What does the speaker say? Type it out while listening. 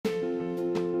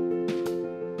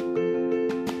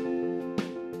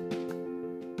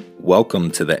Welcome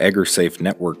to the AgriSafe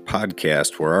Network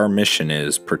podcast, where our mission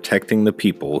is protecting the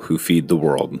people who feed the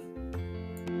world.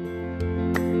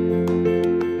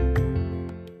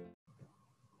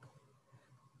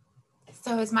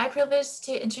 So it's my privilege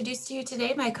to introduce to you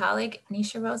today my colleague,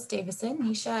 Nisha Rose Davison.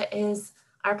 Nisha is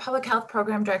our Public Health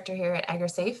Program Director here at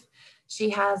AgriSafe. She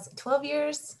has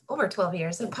over 12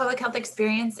 years of public health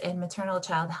experience in maternal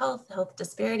child health, health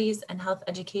disparities, and health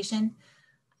education.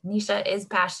 Nisha is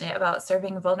passionate about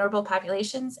serving vulnerable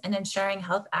populations and ensuring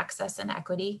health access and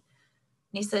equity.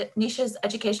 Nisha's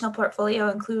educational portfolio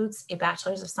includes a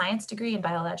Bachelor's of Science degree in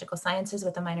Biological Sciences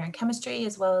with a minor in Chemistry,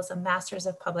 as well as a Master's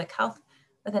of Public Health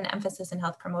with an emphasis in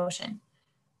health promotion.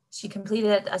 She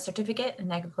completed a certificate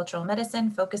in agricultural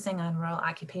medicine, focusing on rural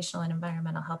occupational and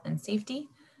environmental health and safety.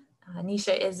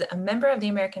 Nisha is a member of the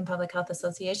American Public Health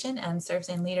Association and serves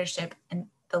in leadership in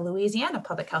the Louisiana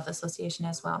Public Health Association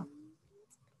as well.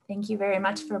 Thank you very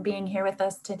much for being here with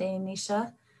us today,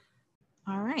 Nisha.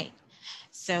 All right.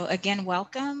 So again,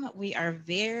 welcome. We are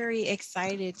very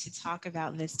excited to talk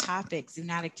about this topic,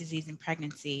 zoonotic disease in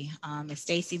pregnancy. As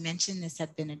Stacy mentioned, this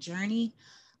had been a journey.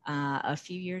 A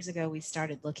few years ago, we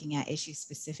started looking at issues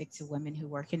specific to women who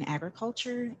work in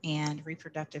agriculture, and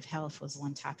reproductive health was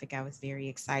one topic I was very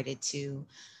excited to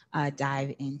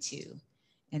dive into.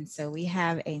 And so we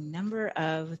have a number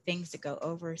of things to go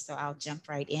over, so I'll jump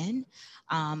right in.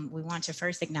 We want to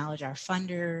first acknowledge our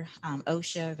funder,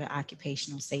 OSHA, the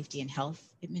Occupational Safety and Health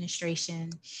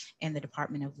Administration, and the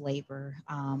Department of Labor.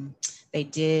 They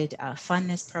did fund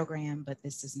this program, but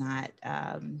this does not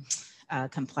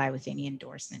comply with any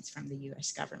endorsements from the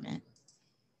U.S. government.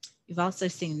 You've also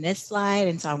seen this slide,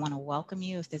 and so I want to welcome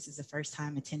you if this is the first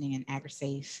time attending an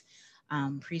AgriSafe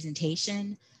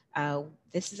presentation.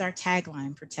 This is our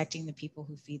tagline, protecting the people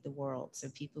who feed the world. So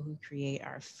people who create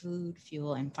our food,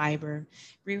 fuel, and fiber.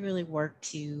 We really work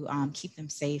to keep them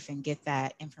safe and get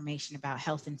that information about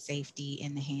health and safety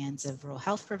in the hands of rural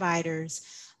health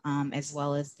providers, as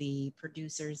well as the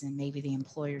producers and maybe the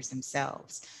employers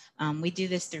themselves. We do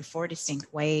this through 4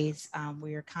 distinct ways.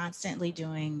 We are constantly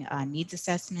doing needs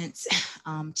assessments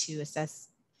to assess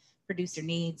producer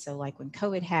needs. So like when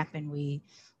COVID happened, we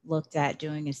looked at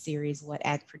doing a series, what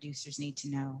ag producers need to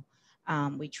know.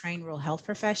 We train rural health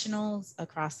professionals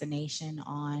across the nation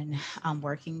on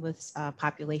working with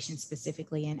populations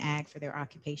specifically in ag for their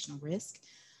occupational risk.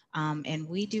 And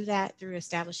we do that through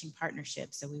establishing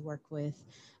partnerships. So we work with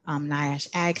NIOSH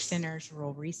ag centers,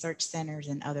 rural research centers,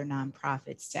 and other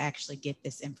nonprofits to actually get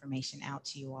this information out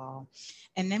to you all.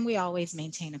 And then we always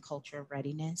maintain a culture of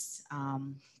readiness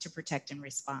to protect and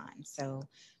respond. So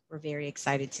we're very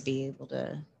excited to be able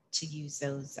to use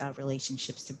those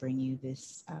relationships to bring you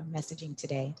this messaging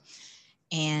today.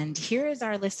 And here is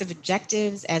our list of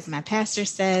objectives. As my pastor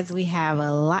says, we have a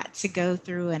lot to go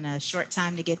through and a short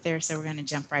time to get there, so we're going to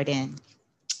jump right in.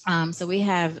 So we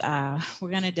have, we're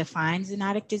going to define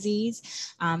zoonotic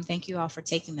disease. Thank you all for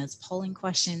taking those polling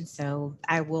questions. So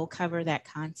I will cover that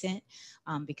content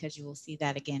because you will see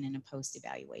that again in a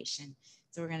post-evaluation.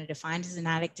 So we're going to define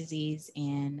zoonotic disease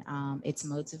and its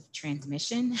modes of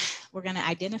transmission. We're going to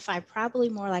identify probably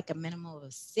more like a minimum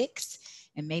of 6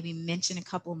 and maybe mention a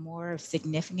couple more of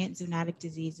significant zoonotic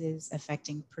diseases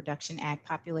affecting production ag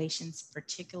populations,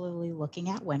 particularly looking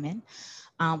at women.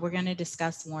 We're going to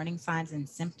discuss warning signs and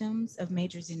symptoms of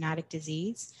major zoonotic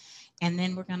disease. And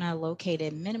then we're going to locate a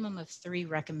minimum of 3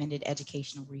 recommended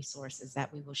educational resources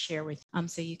that we will share with you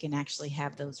so you can actually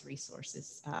have those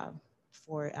resources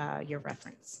for your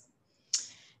reference.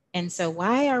 And so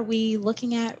why are we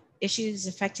looking at issues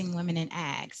affecting women in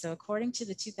ag? So according to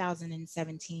the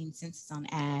 2017 Census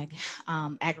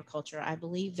on Agriculture, I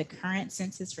believe the current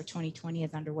census for 2020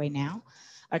 is underway now,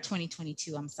 or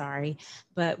 2022, I'm sorry.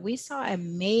 But we saw a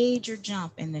major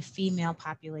jump in the female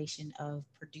population of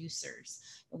producers.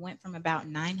 It went from about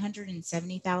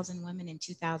 970,000 women in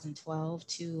 2012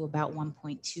 to about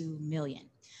 1.2 million.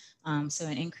 So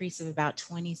an increase of about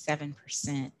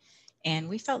 27%. And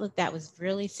we felt that that was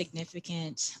really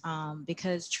significant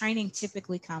because training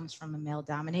typically comes from a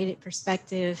male-dominated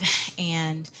perspective.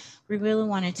 And we really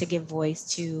wanted to give voice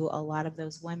to a lot of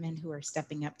those women who are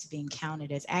stepping up to being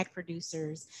counted as ag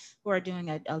producers, who are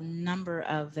doing a number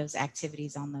of those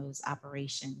activities on those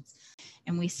operations.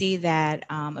 And we see that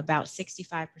about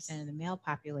 65% of the male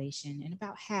population and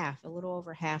about a little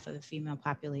over half of the female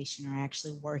population are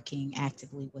actually working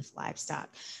actively with livestock.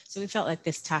 So we felt like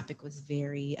this topic was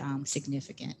very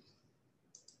significant.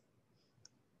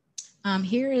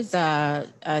 Here is a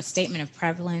statement of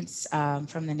prevalence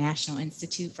from the National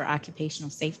Institute for Occupational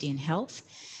Safety and Health.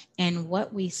 And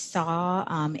what we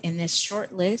saw in this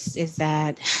short list is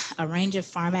that a range of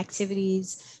farm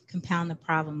activities compound the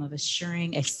problem of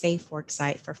assuring a safe work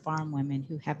site for farm women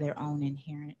who have their own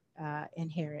inherent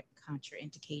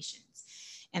contraindications.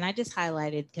 And I just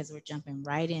highlighted because we're jumping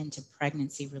right into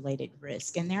pregnancy-related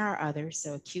risk. And there are others,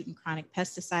 so acute and chronic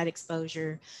pesticide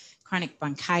exposure, chronic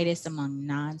bronchitis among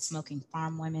non-smoking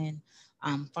farm women,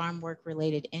 farm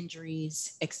work-related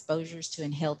injuries, exposures to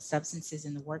inhaled substances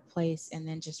in the workplace, and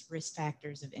then just risk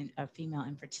factors of female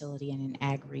infertility in an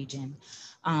ag region.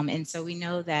 And so we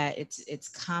know that it's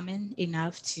common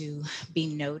enough to be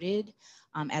noted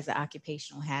as an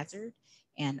occupational hazard.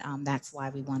 And that's why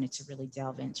we wanted to really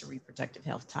delve into reproductive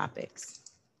health topics.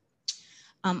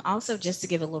 Also, just to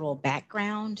give a little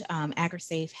background,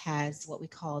 AgriSafe has what we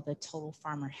call the total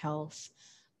farmer health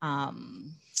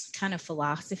kind of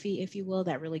philosophy, if you will,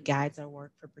 that really guides our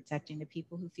work for protecting the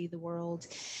people who feed the world.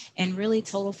 And really,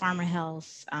 total farmer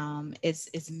health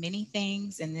is many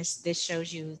things. And this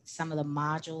shows you some of the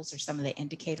modules or some of the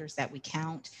indicators that we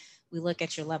count. We look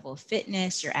at your level of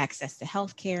fitness, your access to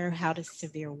healthcare, how does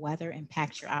severe weather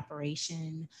impact your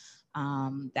operation?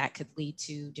 That could lead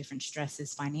to different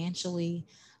stresses financially.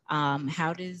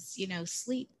 How does,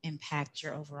 sleep impact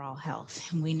your overall health?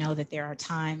 And we know that there are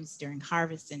times during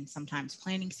harvest and sometimes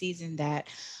planting season that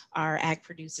our ag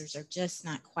producers are just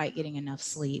not quite getting enough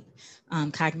sleep.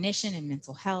 Cognition and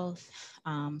mental health,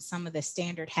 some of the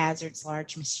standard hazards,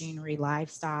 large machinery,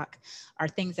 livestock, are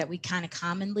things that we kind of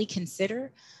commonly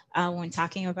consider when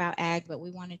talking about ag, but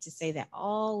we wanted to say that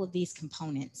all of these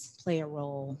components play a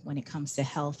role when it comes to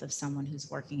health of someone who's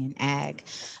working in ag.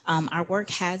 Our work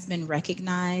has been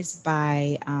recognized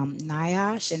by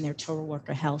NIOSH and their Total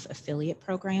Worker Health Affiliate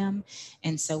Program.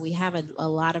 And so we have a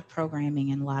lot of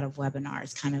programming and a lot of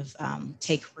webinars kind of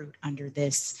take root under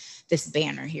this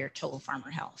banner here, Total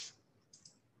Farmer Health.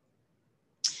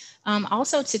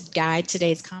 Also to guide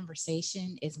today's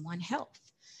conversation is One Health.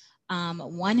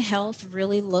 One Health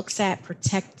really looks at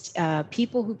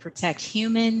people who protect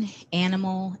human,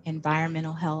 animal,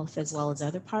 environmental health, as well as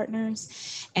other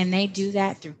partners. And they do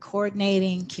that through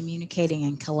coordinating, communicating,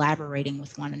 and collaborating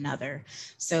with one another.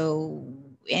 So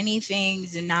anything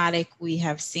zoonotic we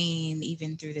have seen,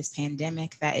 even through this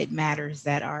pandemic, that it matters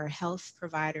that our health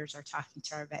providers are talking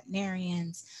to our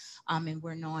veterinarians, and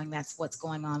we're knowing that's what's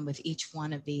going on with each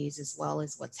one of these, as well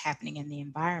as what's happening in the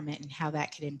environment and how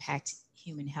that could impact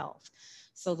human health.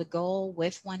 So the goal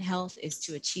with One Health is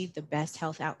to achieve the best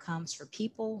health outcomes for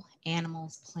people,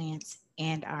 animals, plants,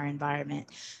 and our environment.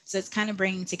 So it's kind of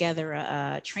bringing together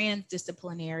a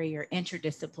transdisciplinary or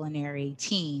interdisciplinary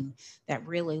team that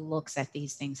really looks at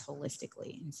these things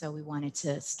holistically. And so we wanted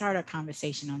to start our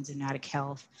conversation on zoonotic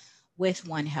health with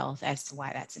One Health as to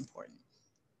why that's important.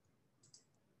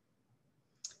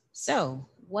 So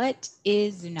what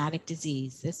is zoonotic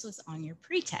disease? This was on your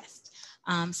pretest.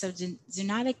 So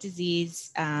zoonotic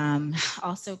disease,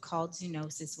 also called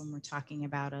zoonosis when we're talking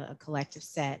about a collective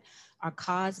set, are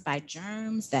caused by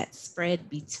germs that spread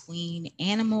between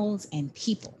animals and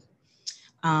people.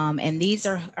 And these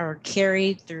are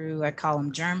carried through, I call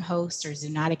them germ hosts or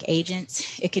zoonotic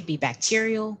agents. It could be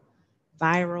bacterial,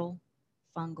 viral,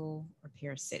 fungal, or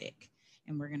parasitic.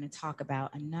 And we're going to talk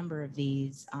about a number of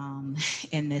these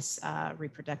in this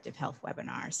reproductive health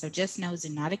webinar. So just know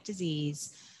zoonotic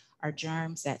disease are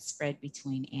germs that spread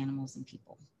between animals and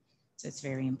people. So it's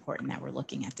very important that we're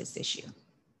looking at this issue.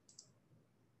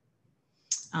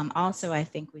 Also, I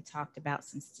think we talked about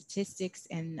some statistics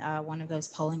in one of those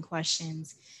polling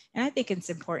questions. And I think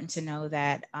it's important to know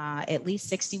that at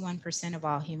least 61% of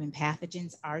all human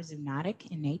pathogens are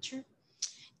zoonotic in nature.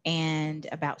 And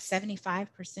about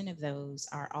 75% of those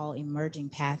are all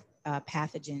emerging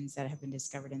pathogens that have been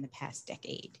discovered in the past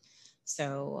decade.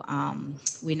 So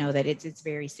we know that it's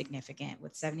very significant,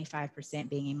 with 75%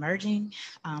 being emerging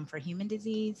for human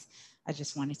disease. I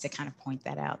just wanted to kind of point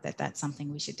that out, that that's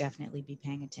something we should definitely be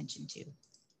paying attention to.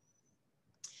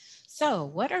 So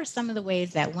what are some of the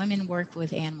ways that women work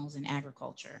with animals in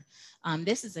agriculture?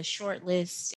 This is a short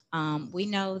list. We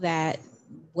know that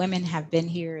women have been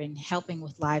here in helping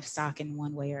with livestock in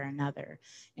one way or another.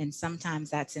 And sometimes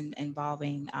that's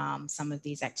involving some of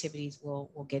these activities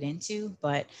we'll get into.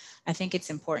 But I think it's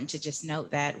important to just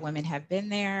note that women have been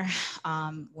there.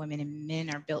 Women and men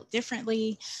are built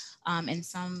differently. And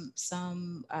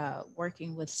some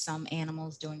working with some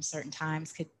animals during certain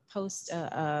times could pose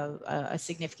a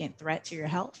significant threat to your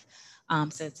health.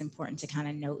 So it's important to kind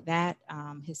of note that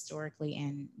historically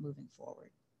and moving forward.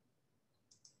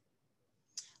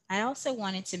 I also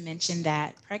wanted to mention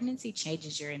that pregnancy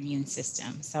changes your immune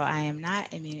system. So I am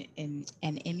not an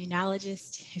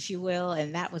immunologist, if you will,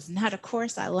 and that was not a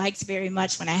course I liked very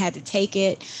much when I had to take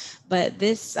it. But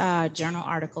this journal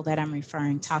article that I'm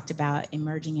referring talked about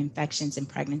emerging infections in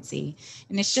pregnancy,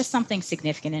 and it's just something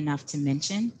significant enough to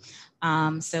mention.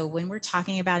 So when we're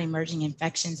talking about emerging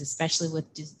infections, especially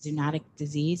with zoonotic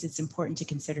disease, it's important to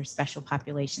consider special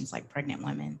populations like pregnant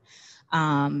women.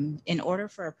 In order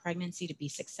for a pregnancy to be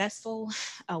successful,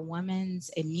 a woman's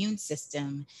immune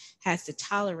system has to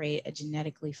tolerate a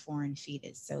genetically foreign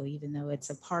fetus. So even though it's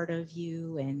a part of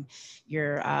you and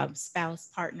your spouse,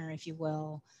 partner, if you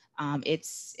will,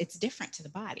 it's different to the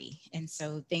body. And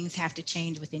so things have to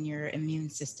change within your immune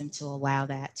system to allow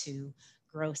that to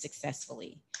grow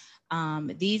successfully.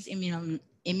 These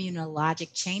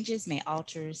immunologic changes may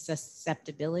alter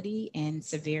susceptibility and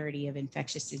severity of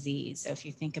infectious disease. So if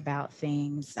you think about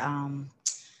things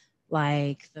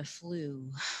like the flu,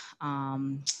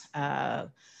 um, uh,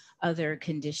 other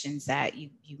conditions that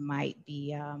you might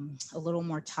be a little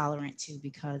more tolerant to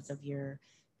because of your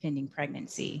pending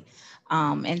pregnancy.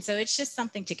 And so it's just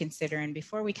something to consider. And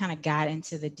before we kind of got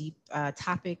into the deep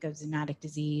topic of zoonotic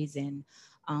disease and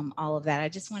all of that, I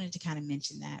just wanted to kind of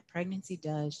mention that pregnancy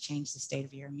does change the state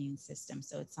of your immune system.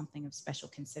 So it's something of special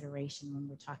consideration when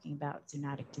we're talking about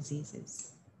zoonotic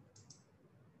diseases.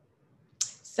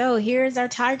 So here's our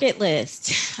target list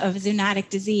of zoonotic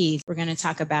disease. We're going to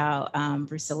talk about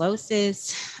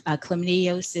brucellosis,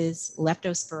 chlamydiosis,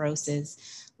 leptospirosis,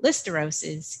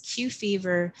 listeriosis, Q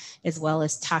fever, as well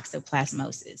as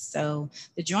toxoplasmosis. So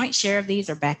the joint share of these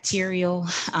are bacterial.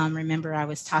 Remember, I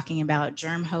was talking about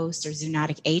germ hosts or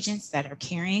zoonotic agents that are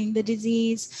carrying the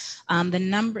disease.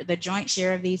 The joint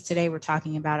share of these today we're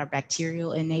talking about are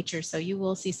bacterial in nature. So you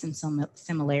will see some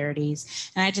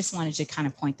similarities. And I just wanted to kind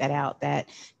of point that out, that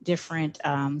different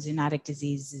zoonotic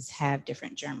diseases have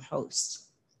different germ hosts.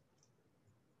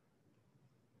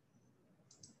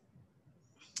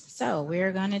 So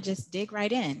we're going to just dig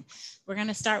right in. We're going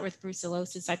to start with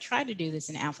brucellosis. I tried to do this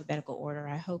in alphabetical order.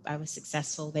 I hope I was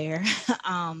successful there.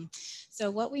 So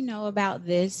what we know about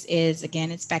this is, again,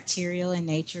 it's bacterial in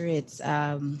nature. It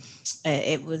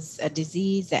was a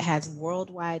disease that has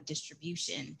worldwide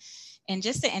distribution. And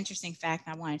just an interesting fact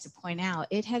I wanted to point out,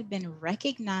 it had been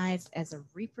recognized as a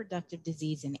reproductive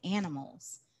disease in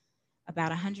animals about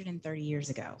 130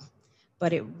 years ago.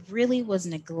 But it really was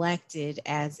neglected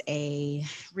as a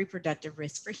reproductive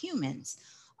risk for humans.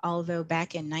 Although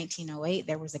back in 1908,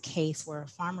 there was a case where a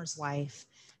farmer's wife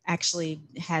actually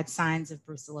had signs of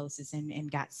brucellosis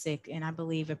and got sick. And I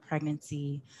believe a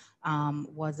pregnancy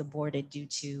was aborted due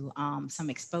to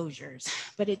some exposures.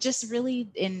 But it just really,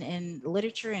 in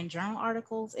literature and journal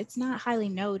articles, it's not highly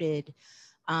noted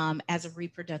as a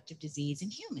reproductive disease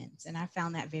in humans. And I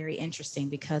found that very interesting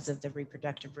because of the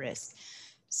reproductive risk.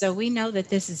 So we know that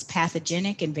this is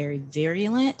pathogenic and very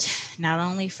virulent, not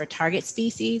only for target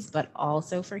species, but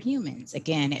also for humans.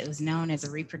 Again, it was known as a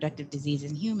reproductive disease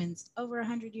in humans over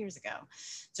 100 years ago.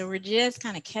 So we're just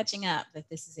kind of catching up that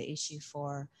this is an issue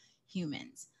for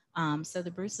humans. So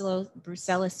the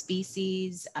Brucella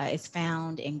species is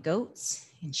found in goats,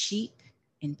 in sheep,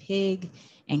 in pig,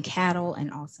 in cattle,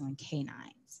 and also in canines.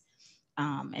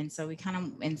 And so we kind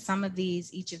of, in some of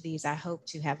these, each of these, I hope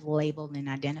to have labeled and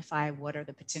identified what are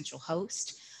the potential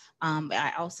hosts.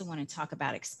 I also want to talk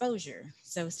about exposure.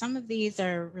 So some of these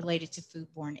are related to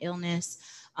foodborne illness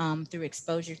through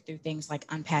exposure through things like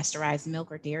unpasteurized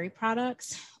milk or dairy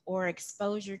products, or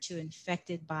exposure to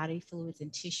infected body fluids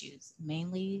and tissues,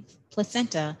 mainly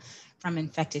placenta from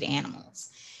infected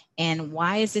animals. And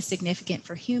why is this significant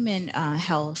for human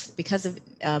health? Because of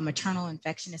maternal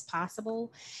infection is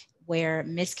possible, where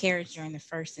miscarriage during the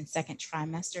first and second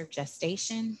trimester of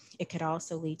gestation. It could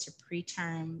also lead to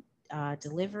preterm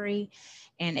delivery.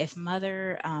 And if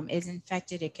mother is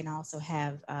infected, it can also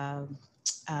have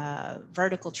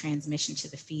vertical transmission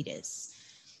to the fetus.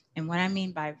 And what I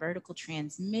mean by vertical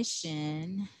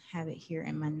transmission, I have it here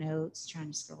in my notes,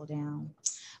 trying to scroll down.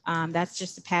 That's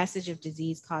just the passage of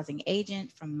disease-causing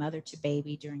agent from mother to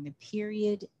baby during the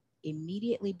period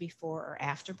immediately before or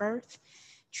after birth.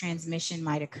 Transmission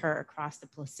might occur across the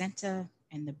placenta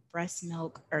and the breast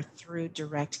milk or through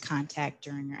direct contact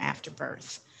during or after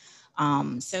birth.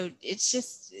 So it's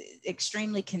just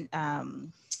extremely, again,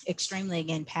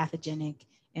 pathogenic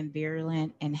and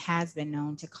virulent, and has been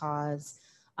known to cause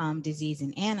disease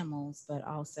in animals, but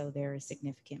also there is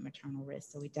significant maternal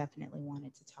risk. So we definitely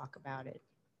wanted to talk about it.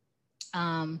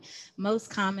 Most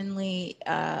commonly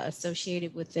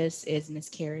associated with this is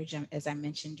miscarriage, as I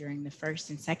mentioned, during the first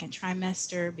and second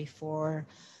trimester before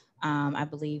I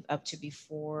believe up to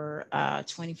before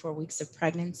 24 weeks of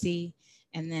pregnancy,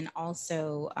 and then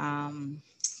also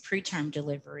preterm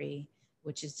delivery,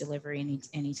 which is delivery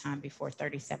any time before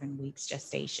 37 weeks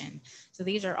gestation. So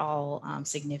these are all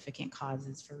significant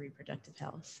causes for reproductive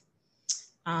health.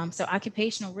 So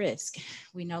occupational risk.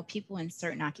 We know people in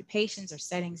certain occupations or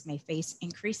settings may face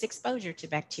increased exposure to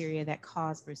bacteria that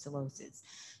cause brucellosis.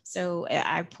 So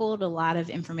I pulled a lot of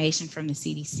information from the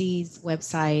CDC's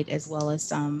website as well as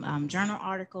some journal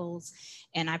articles.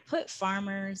 And I put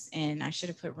farmers, and I should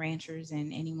have put ranchers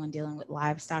and anyone dealing with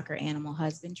livestock or animal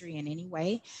husbandry in any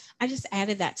way. I just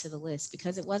added that to the list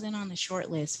because it wasn't on the short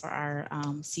list for our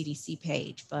CDC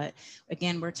page. But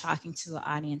again, we're talking to an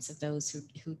audience of those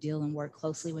who deal and work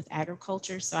closely with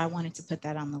agriculture. So I wanted to put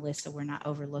that on the list so we're not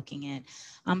overlooking it.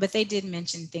 But they did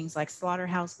mention things like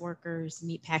slaughterhouse workers,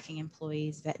 meatpacking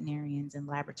employees, veterinarians, and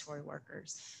laboratory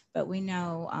workers. But we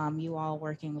know you all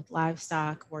working with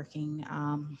livestock, working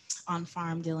on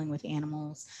farm, dealing with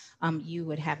animals, you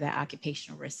would have that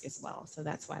occupational risk as well. So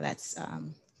that's why that's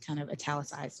kind of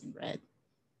italicized in red.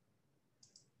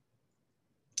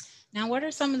 Now, what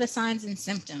are some of the signs and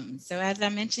symptoms? So as I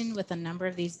mentioned, with a number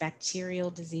of these bacterial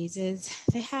diseases,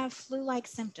 they have flu-like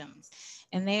symptoms,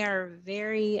 and they are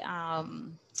very,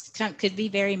 could be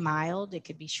very mild. It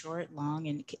could be short, long,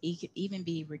 and it could even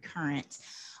be recurrent.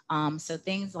 So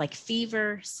things like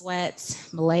fever,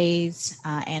 sweats, malaise,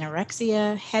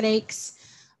 anorexia, headaches,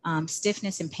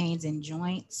 stiffness and pains in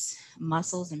joints,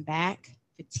 muscles and back,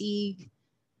 fatigue,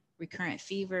 recurrent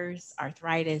fevers,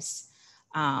 arthritis.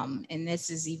 And this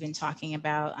is even talking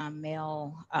about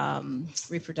male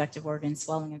reproductive organs,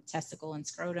 swelling of testicle and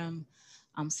scrotum,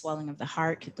 swelling of the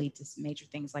heart could lead to major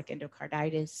things like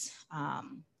endocarditis.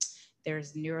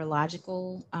 There's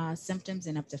neurological symptoms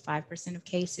in up to 5% of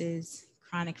cases,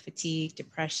 chronic fatigue,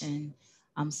 depression,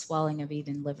 swelling of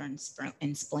even liver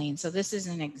and spleen. So this is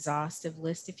an exhaustive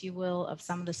list, if you will, of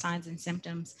some of the signs and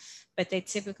symptoms, but they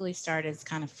typically start as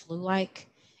kind of flu-like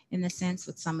in the sense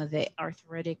with some of the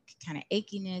arthritic kind of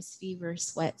achiness, fever,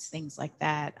 sweats, things like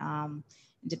that.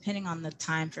 Depending on the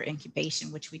time for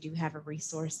incubation, which we do have a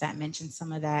resource that mentions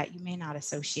some of that, you may not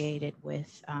associate it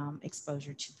with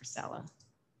exposure to Brucella.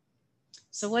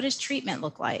 So what does treatment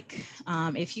look like?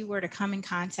 If you were to come in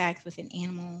contact with an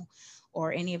animal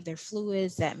or any of their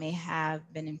fluids that may have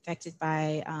been infected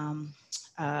by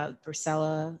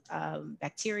Brucella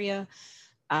bacteria,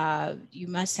 you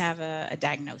must have a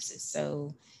diagnosis.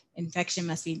 So infection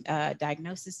must be,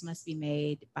 diagnosis must be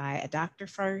made by a doctor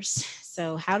first.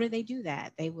 So how do they do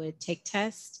that? They would take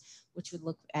tests, which would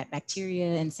look at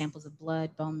bacteria and samples of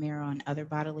blood, bone marrow, and other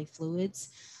bodily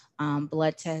fluids.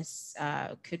 Blood tests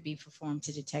could be performed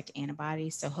to detect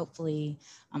antibodies. So hopefully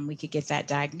we could get that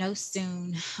diagnosed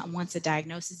soon. Once a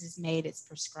diagnosis is made, it's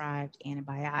prescribed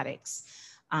antibiotics.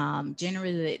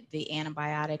 Generally, the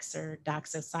antibiotics are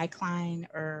doxycycline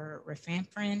or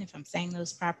rifampicin, if I'm saying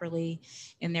those properly,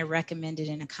 and they're recommended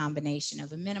in a combination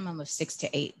of a minimum of 6 to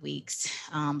 8 weeks.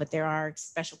 But there are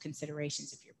special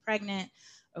considerations if you're pregnant,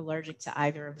 allergic to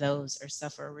either of those, or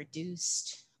suffer a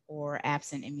reduced or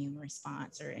absent immune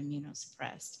response or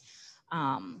immunosuppressed.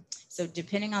 So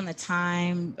depending on the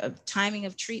timing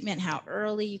of treatment, how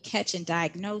early you catch and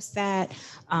diagnose that,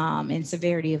 and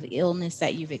severity of illness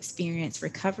that you've experienced,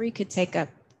 recovery could take up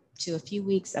to a few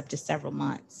weeks, up to several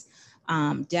months.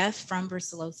 Death from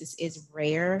brucellosis is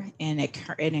rare, and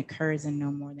it occurs in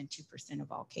no more than 2%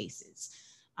 of all cases.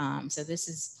 So this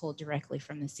is pulled directly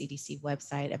from the CDC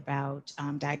website about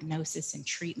diagnosis and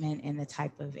treatment and the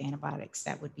type of antibiotics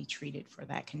that would be treated for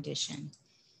that condition.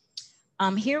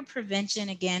 Here, prevention,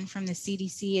 again, from the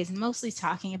CDC is mostly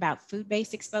talking about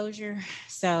food-based exposure.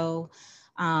 So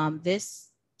this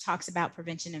talks about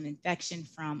prevention of infection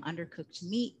from undercooked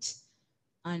meat,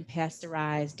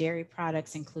 unpasteurized dairy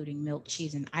products, including milk,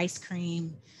 cheese, and ice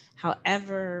cream.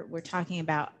 However, we're talking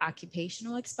about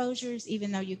occupational exposures,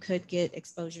 even though you could get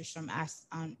exposures from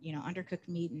undercooked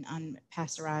meat and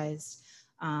unpasteurized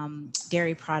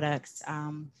dairy products.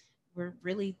 We're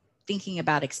really thinking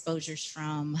about exposures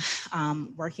from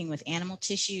working with animal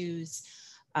tissues.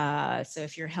 So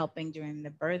if you're helping during the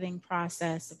birthing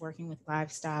process of working with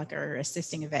livestock, or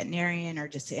assisting a veterinarian, or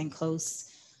just in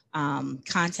close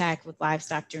contact with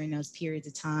livestock during those periods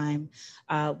of time,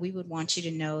 we would want you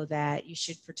to know that you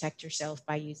should protect yourself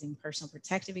by using personal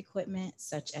protective equipment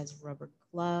such as rubber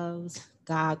gloves,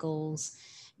 goggles,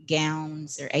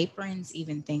 gowns, or aprons,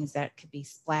 even things that could be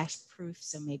splash proof,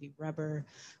 so maybe rubber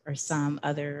or some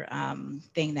other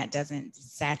thing that doesn't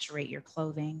saturate your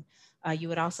clothing. You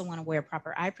would also want to wear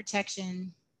proper eye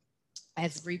protection.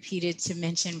 As repeated to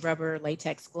mention, rubber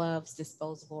latex gloves,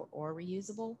 disposable or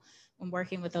reusable, when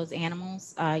working with those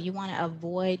animals. You want to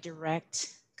avoid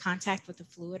direct contact with the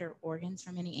fluid or organs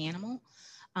from any animal,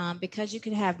 because you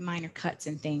could have minor cuts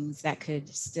and things that could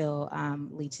still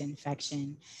lead to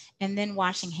infection. And then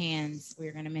washing hands,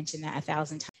 we're going to mention that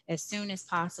 1,000 times. As soon as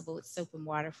possible with soap and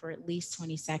water for at least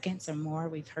 20 seconds or more.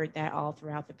 We've heard that all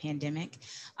throughout the pandemic.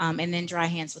 And then dry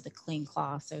hands with a clean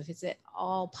cloth. So if it's at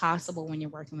all possible when you're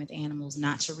working with animals,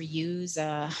 not to reuse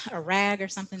a rag or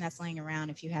something that's laying around.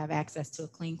 If you have access to a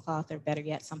clean cloth, or better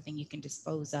yet, something you can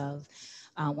dispose of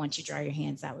once you dry your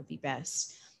hands, that would be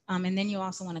best. And then you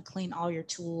also want to clean all your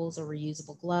tools or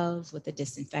reusable gloves with a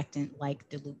disinfectant like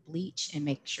dilute bleach, and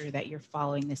make sure that you're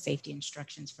following the safety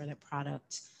instructions for the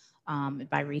product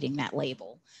by reading that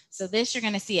label. So this you're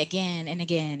going to see again and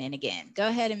again and again. Go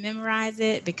ahead and memorize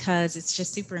it, because it's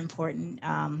just super important.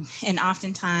 And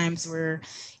oftentimes we're,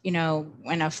 in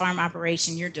a farm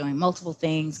operation, you're doing multiple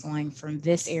things, going from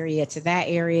this area to that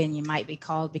area, and you might be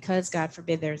called because, God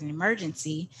forbid, there's an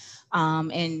emergency.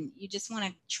 And you just want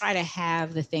to try to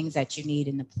have the things that you need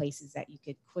in the places that you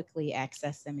could quickly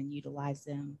access them and utilize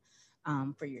them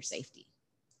for your safety.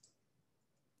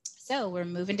 So we're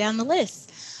moving down the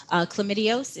list.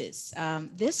 Chlamydiosis.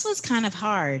 This was kind of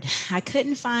hard. I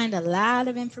couldn't find a lot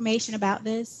of information about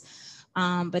this,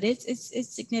 but it's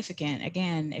significant.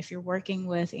 Again, if you're working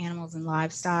with animals and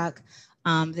livestock,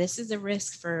 this is a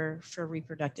risk for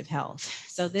reproductive health.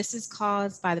 So this is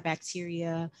caused by the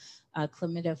bacteria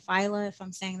Chlamydophila, if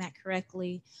I'm saying that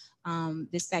correctly.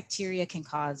 This bacteria can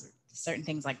cause certain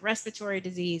things like respiratory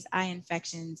disease, eye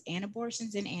infections, and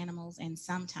abortions in animals, and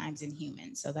sometimes in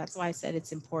humans. So that's why I said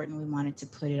it's important. We wanted to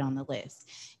put it on the list.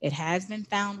 It has been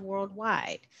found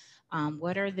worldwide.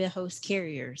 What are the host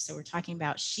carriers? So we're talking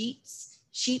about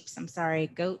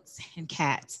goats, and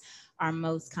cats are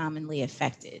most commonly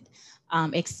affected.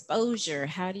 Exposure,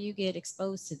 how do you get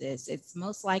exposed to this? It's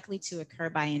most likely to occur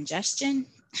by ingestion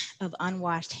of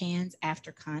unwashed hands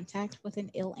after contact with an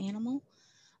ill animal.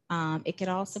 It could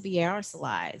also be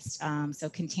aerosolized, so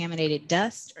contaminated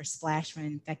dust or splash from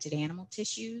infected animal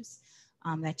tissues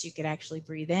that you could actually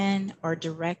breathe in, or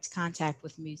direct contact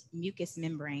with mucous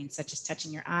membranes, such as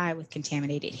touching your eye with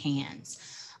contaminated hands.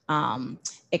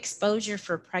 Exposure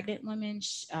for pregnant women.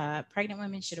 Pregnant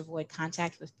women should avoid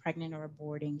contact with pregnant or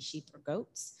aborting sheep or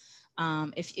goats.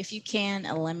 If you can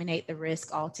eliminate the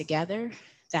risk altogether,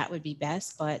 that would be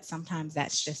best, but sometimes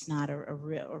that's just not a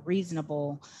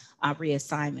reasonable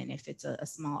reassignment if it's a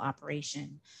small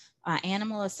operation.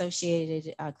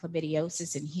 Animal-associated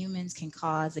chlamydiosis in humans can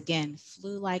cause, again,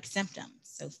 flu-like symptoms,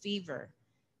 so fever,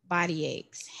 body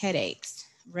aches, headaches,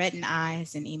 reddened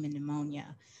eyes, and even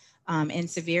pneumonia. In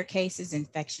severe cases,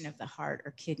 infection of the heart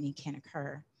or kidney can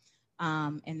occur.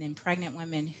 And then pregnant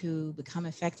women who become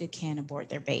affected can abort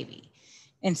their baby.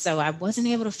 And so I wasn't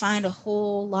able to find a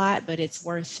whole lot, but it's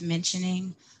worth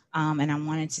mentioning. And I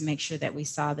wanted to make sure that we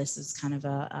saw this as kind of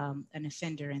an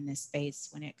offender in this space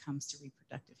when it comes to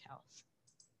reproductive health.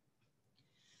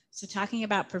 So talking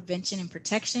about prevention and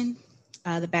protection,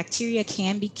 the bacteria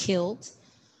can be killed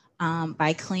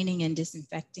by cleaning and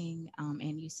disinfecting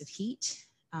and use of heat.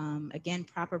 Again,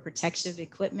 proper protective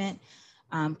equipment.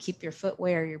 Keep your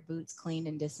footwear, your boots cleaned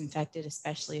and disinfected,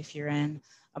 especially if you're in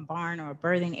a barn or a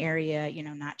birthing area,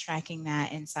 not tracking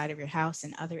that inside of your house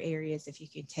and other areas. If you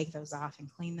could take those off and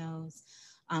clean those.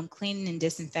 Clean and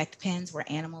disinfect pens where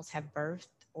animals have birthed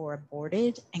or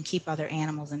aborted, and keep other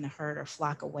animals in the herd or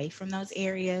flock away from those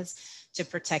areas to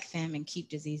protect them and keep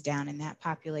disease down in that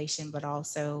population. But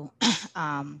also,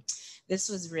 this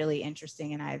was really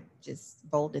interesting, and I just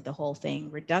bolded the whole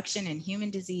thing. Reduction in human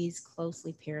disease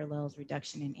closely parallels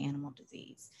reduction in animal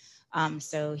disease.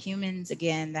 So humans,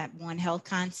 again, that One Health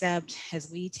concept,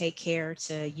 as we take care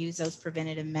to use those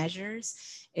preventative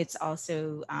measures, it's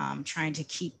also trying to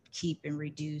keep and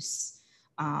reduce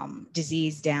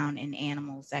disease down in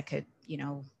animals that could,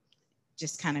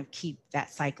 just kind of keep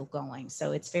that cycle going.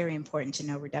 So it's very important to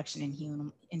know reduction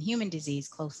in human disease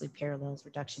closely parallels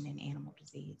reduction in animal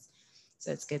disease.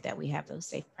 So it's good that we have those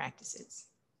safe practices.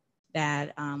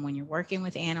 That when you're working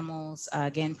with animals,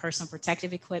 again, personal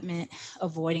protective equipment,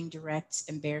 avoiding direct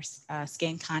and bare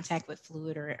skin contact with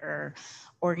fluid or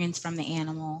organs from the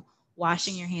animal,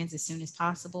 washing your hands as soon as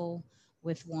possible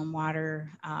with warm water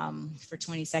for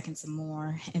 20 seconds or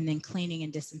more, and then cleaning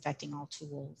and disinfecting all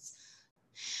tools.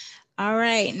 All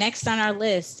right, next on our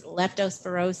list,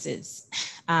 leptospirosis,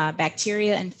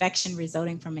 bacteria infection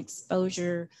resulting from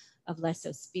exposure of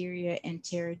Leptospira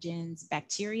enterogens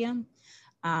bacterium.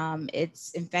 It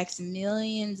infects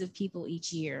millions of people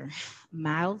each year.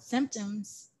 Mild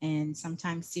symptoms and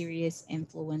sometimes serious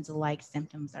influenza-like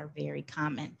symptoms are very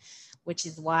common, which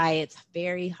is why it's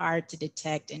very hard to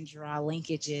detect and draw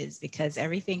linkages, because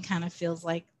everything kind of feels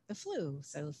like the flu.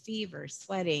 So fever,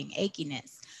 sweating,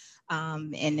 achiness.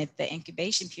 And if the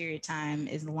incubation period time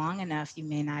is long enough, you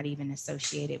may not even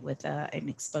associate it with an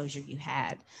exposure you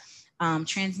had.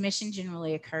 Transmission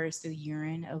generally occurs through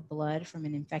urine of blood from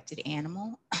an infected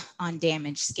animal on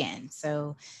damaged skin.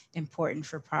 So important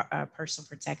for personal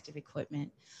protective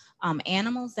equipment.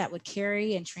 Animals that would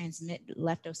carry and transmit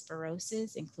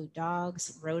leptospirosis include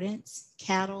dogs, rodents,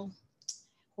 cattle,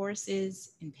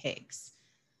 horses, and pigs.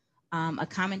 A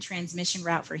common transmission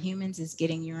route for humans is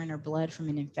getting urine or blood from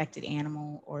an infected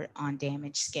animal or on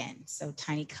damaged skin, so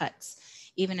tiny cuts.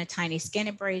 Even a tiny skin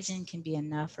abrasion can be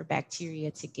enough for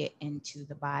bacteria to get into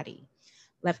the body.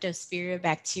 Leptospira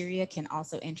bacteria can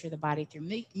also enter the body through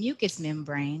mucous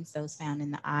membranes, those found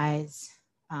in the eyes,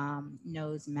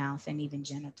 nose, mouth, and even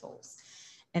genitals.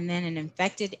 And then an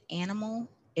infected animal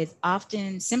is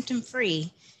often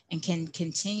symptom-free and can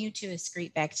continue to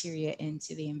excrete bacteria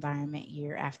into the environment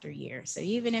year after year. So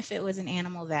even if it was an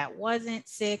animal that wasn't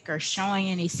sick or showing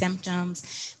any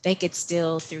symptoms, they could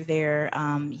still, through their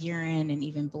urine and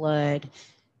even blood,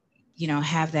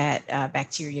 have that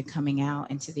bacteria coming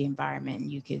out into the environment,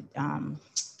 and you could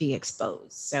be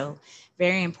exposed. So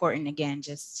very important, again,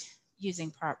 just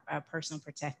using personal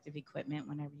protective equipment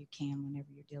whenever you can, whenever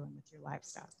you're dealing with your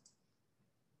livestock.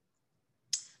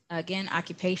 Again,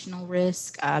 occupational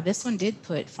risk. This one did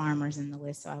put farmers in the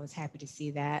list, so I was happy to see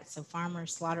that. So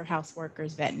farmers, slaughterhouse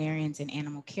workers, veterinarians, and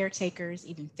animal caretakers,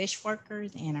 even fish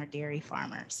workers and our dairy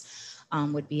farmers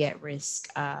would be at risk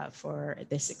for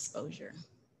this exposure.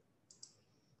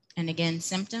 And again,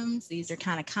 symptoms, these are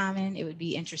kind of common. It would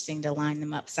be interesting to line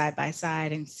them up side by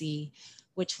side and see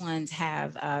which ones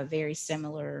have very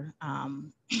similar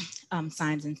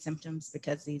signs and symptoms,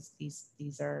 because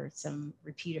these are some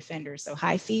repeat offenders. So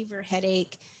high fever,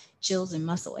 headache, chills and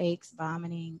muscle aches,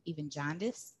 vomiting, even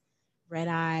jaundice, red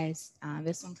eyes.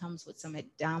 This one comes with some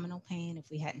abdominal pain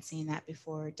if we hadn't seen that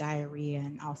before, diarrhea,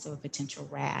 and also a potential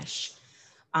rash.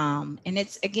 And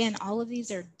it's, again, all of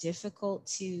these are difficult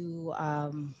to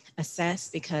assess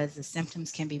because the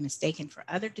symptoms can be mistaken for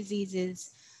other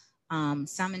diseases.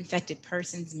 Some infected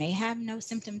persons may have no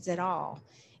symptoms at all.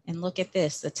 And look at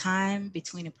this, the time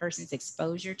between a person's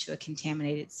exposure to a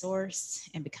contaminated source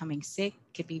and becoming sick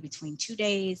could be between 2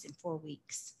 days and 4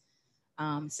 weeks.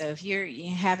 So if you're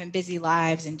having busy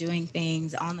lives and doing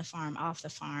things on the farm, off the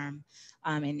farm,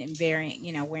 and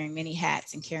varying, wearing many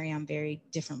hats and carrying on very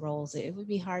different roles, it would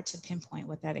be hard to pinpoint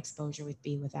what that exposure would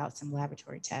be without some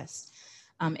laboratory tests.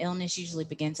 Illness usually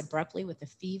begins abruptly with a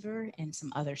fever and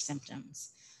some other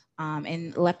symptoms.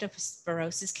 And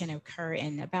leptospirosis can occur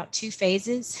in about 2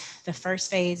 phases. The first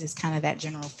phase is kind of that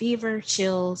general fever,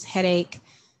 chills, headache,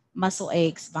 muscle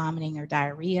aches, vomiting, or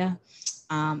diarrhea.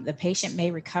 The patient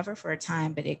may recover for a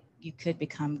time, but you could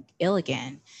become ill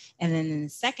again. And then in the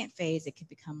second phase, it could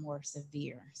become more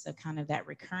severe. So kind of that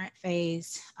recurrent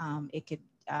phase, it could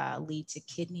lead to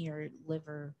kidney or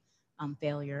liver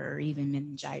failure or even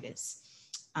meningitis.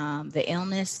 The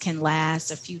illness can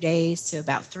last a few days to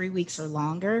about 3 weeks or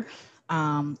longer.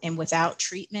 And without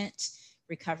treatment,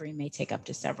 recovery may take up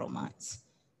to several months.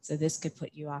 So this could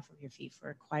put you off of your feet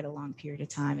for quite a long period of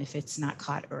time if it's not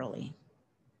caught early.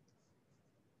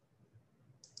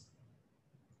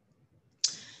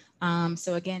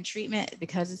 So again, treatment,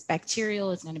 because it's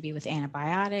bacterial, is going to be with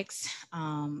antibiotics,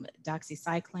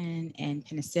 doxycycline and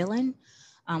penicillin,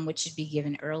 which should be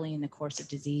given early in the course of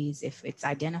disease if it's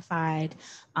identified.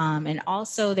 And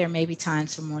also there may be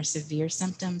times for more severe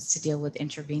symptoms to deal with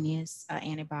intravenous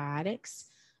antibiotics.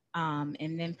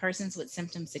 And then persons with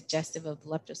symptoms suggestive of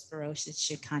leptospirosis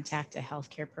should contact a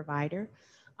healthcare provider.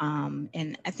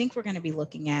 And I think we're going to be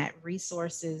looking at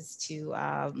resources to,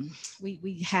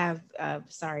 we have,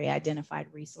 identified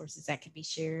resources that can be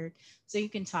shared. So you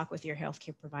can talk with your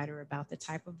healthcare provider about the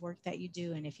type of work that you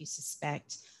do and if you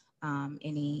suspect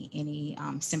any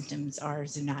symptoms are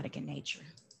zoonotic in nature.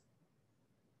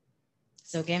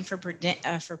 So again, for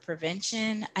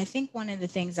prevention, I think one of the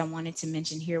things I wanted to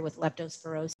mention here with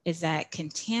leptospirosis is that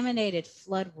contaminated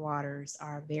floodwaters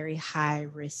are a very high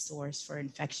risk source for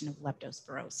infection of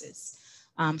leptospirosis.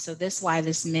 So why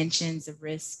this mentions the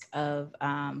risk of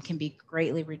can be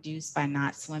greatly reduced by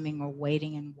not swimming or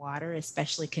wading in water,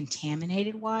 especially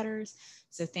contaminated waters.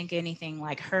 So think anything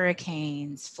like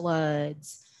hurricanes,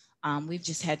 floods. We've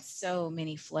just had so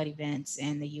many flood events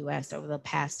in the US over the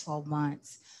past 12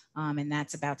 months. And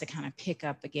that's about to kind of pick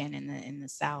up again in the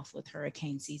South with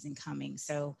hurricane season coming.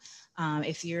 So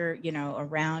if you're,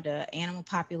 around an animal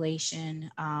population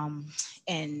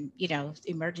and,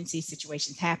 emergency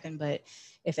situations happen, but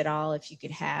if at all, if you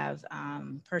could have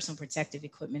personal protective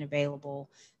equipment available,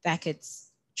 that could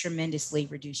tremendously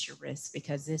reduce your risk,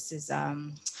 because this is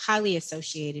highly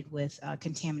associated with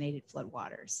contaminated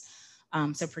floodwaters.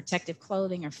 So protective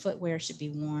clothing or footwear should be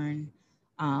worn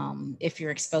if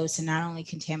you're exposed to not only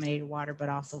contaminated water, but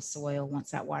also soil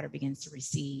once that water begins to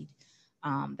recede.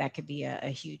 That could be a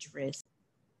huge risk.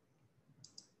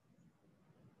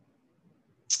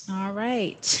 All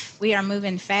right, we are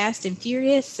moving fast and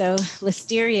furious. So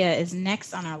Listeria is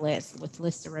next on our list with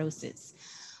listeriosis.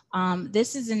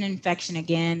 This is an infection,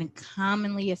 again,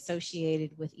 commonly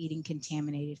associated with eating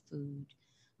contaminated food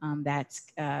that's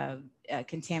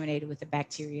contaminated with the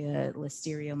bacteria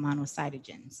Listeria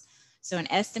monocytogenes. So an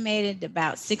estimated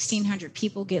about 1,600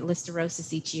 people get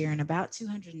listeriosis each year and about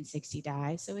 260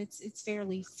 die. So it's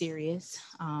fairly serious.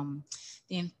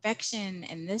 The infection,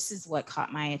 and this is what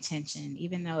caught my attention,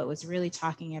 even though it was really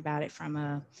talking about it from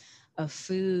a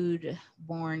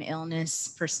food-borne illness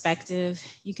perspective,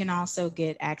 you can also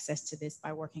get access to this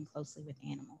by working closely with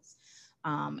animals.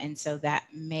 And so that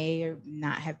may or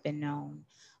not have been known.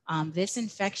 This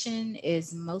infection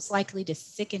is most likely to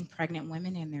sicken pregnant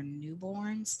women and their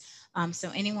newborns.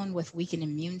 So anyone with weakened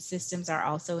immune systems are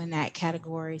also in that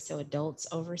category. So adults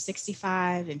over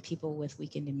 65 and people with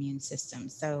weakened immune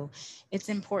systems. So it's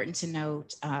important to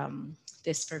note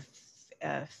this for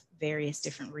various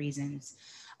different reasons.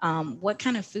 What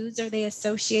kind of foods are they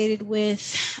associated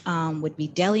with? Would be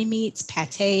deli meats,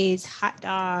 pâtés, hot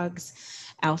dogs,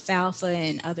 alfalfa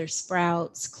and other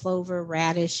sprouts, clover,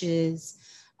 radishes,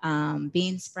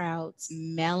 bean sprouts,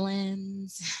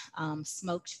 melons,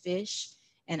 smoked fish,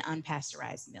 and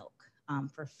unpasteurized milk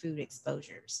for food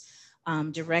exposures.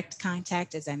 Direct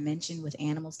contact, as I mentioned, with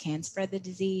animals can spread the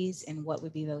disease. And what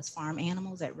would be those farm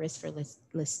animals at risk for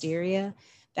listeria?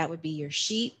 That would be your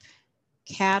sheep,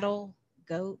 cattle,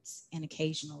 goats, and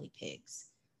occasionally pigs.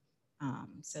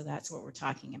 So that's what we're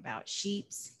talking about. Sheep,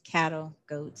 cattle,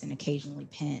 goats, and occasionally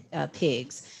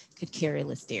pigs could carry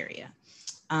listeria.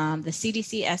 The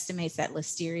CDC estimates that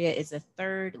listeria is the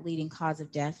third leading cause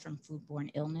of death from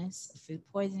foodborne illness, food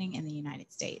poisoning in the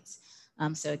United States.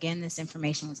 So again, this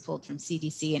information was pulled from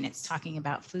CDC, and it's talking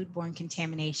about foodborne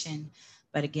contamination,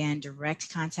 but again,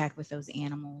 direct contact with those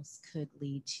animals could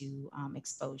lead to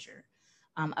exposure.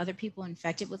 Other people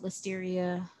infected with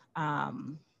listeria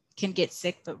can get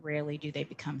sick, but rarely do they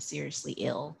become seriously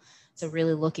ill. So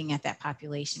really looking at that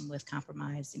population with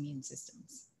compromised immune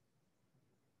systems.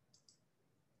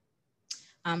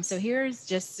 So here's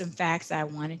just some facts I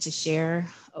wanted to share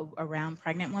around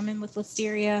pregnant women with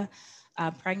listeria.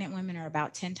 Pregnant women are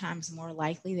about 10 times more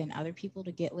likely than other people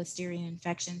to get listeria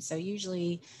infection. So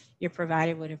usually your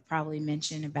provider would have probably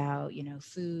mentioned about,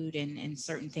 food and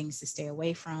certain things to stay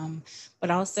away from,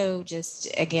 but also just,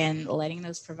 again, letting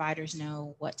those providers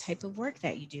know what type of work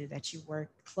that you do, that you work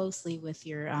closely with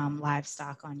your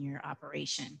livestock on your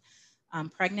operation.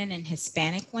 Pregnant and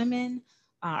Hispanic women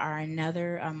are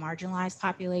another marginalized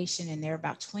population, and they're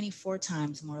about 24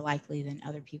 times more likely than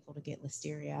other people to get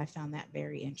listeria. I found that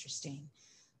very interesting.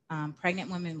 Pregnant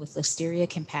women with listeria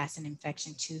can pass an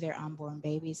infection to their unborn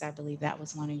babies. I believe that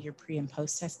was one of your pre and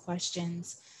post test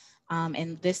questions.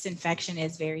 And this infection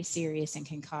is very serious and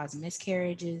can cause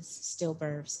miscarriages,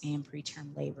 stillbirths, and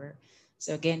preterm labor.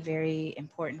 So again, very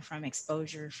important from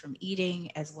exposure from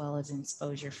eating as well as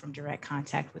exposure from direct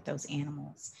contact with those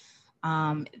animals.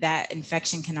 That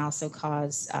infection can also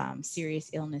cause serious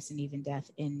illness and even death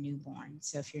in newborns.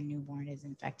 So if your newborn is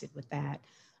infected with that,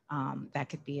 that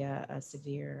could be a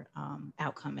severe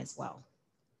outcome as well.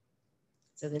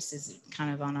 So this is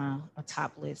kind of on a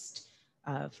top list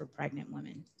for pregnant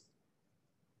women.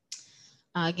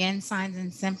 Again, signs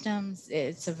and symptoms,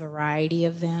 it's a variety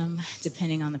of them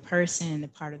depending on the person and the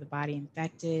part of the body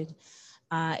infected.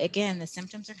 Again, the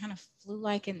symptoms are kind of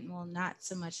flu-like, and well, not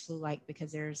so much flu-like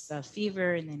because there's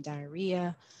fever and then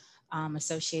diarrhea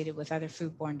associated with other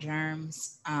foodborne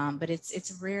germs, but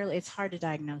it's hard to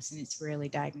diagnose, and it's rarely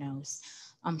diagnosed.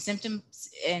 Symptoms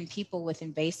in people with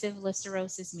invasive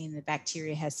listeriosis mean the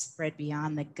bacteria has spread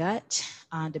beyond the gut,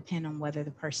 depending on whether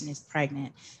the person is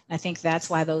pregnant. And I think that's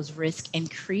why those risks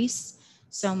increase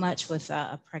so much with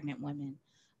pregnant women.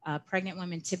 Pregnant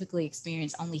women typically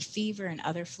experience only fever and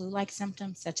other flu-like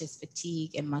symptoms such as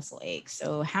fatigue and muscle aches.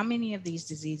 So how many of these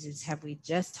diseases have we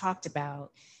just talked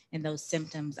about, and those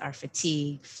symptoms are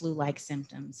fatigue, flu-like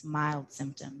symptoms, mild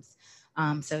symptoms?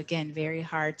 So again, very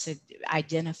hard to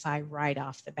identify right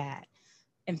off the bat.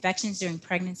 Infections during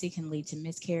pregnancy can lead to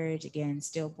miscarriage, again,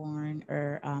 stillborn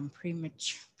or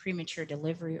premature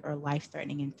delivery or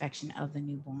life-threatening infection of the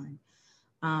newborn.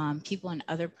 People and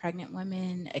other pregnant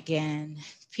women, again,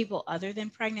 people other than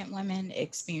pregnant women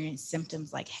experience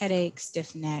symptoms like headache,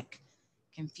 stiff neck,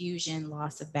 confusion,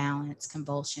 loss of balance,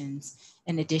 convulsions,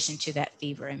 in addition to that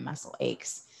fever and muscle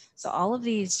aches. So all of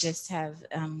these just have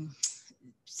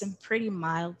some pretty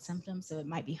mild symptoms, so it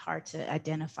might be hard to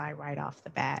identify right off the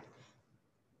bat.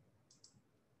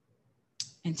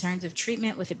 In terms of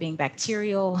treatment, with it being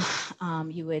bacterial,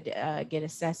 you would get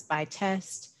assessed by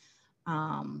test.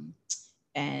 And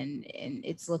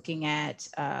it's looking at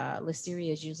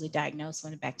listeria is usually diagnosed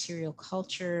when a bacterial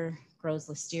culture grows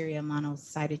listeria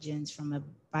monocytogenes from a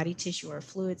body tissue or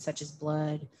fluid such as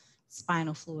blood,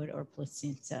 spinal fluid, or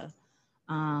placenta.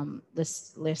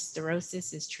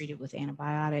 Listeriosis is treated with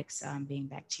antibiotics, being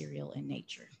bacterial in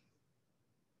nature.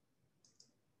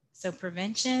 So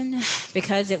prevention,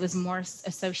 because it was more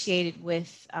associated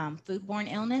with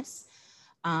foodborne illness,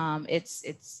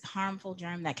 it's harmful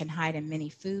germ that can hide in many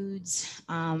foods.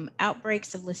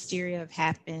 Outbreaks of listeria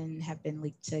have been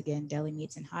linked to, again, deli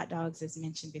meats and hot dogs, as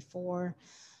mentioned before.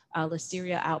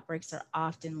 Listeria outbreaks are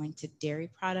often linked to dairy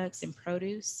products and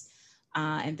produce.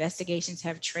 Investigations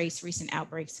have traced recent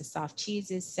outbreaks to soft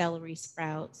cheeses, celery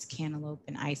sprouts, cantaloupe,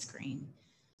 and ice cream.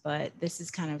 But this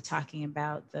is kind of talking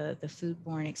about the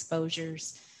foodborne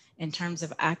exposures. In terms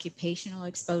of occupational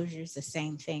exposures, the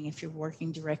same thing. If you're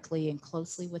working directly and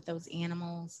closely with those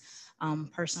animals,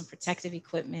 personal protective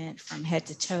equipment from head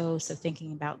to toe. So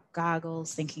thinking about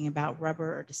goggles, thinking about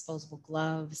rubber or disposable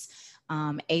gloves,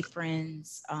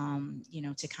 aprons,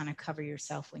 to kind of cover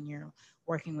yourself when you're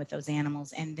working with those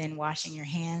animals, and then washing your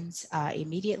hands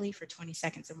immediately for 20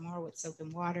 seconds or more with soap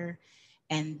and water,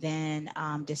 and then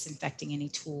disinfecting any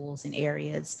tools and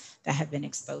areas that have been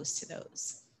exposed to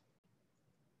those.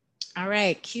 All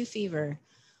right, Q fever.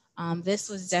 This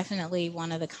was definitely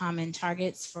one of the common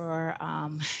targets for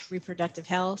reproductive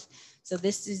health. So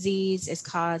this disease is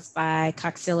caused by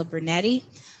Coxella burnetii.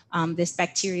 This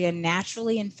bacteria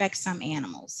naturally infects some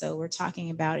animals. So we're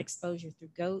talking about exposure through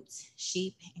goats,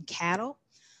 sheep, and cattle.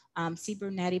 C.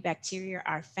 burnetii bacteria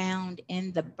are found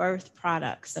in the birth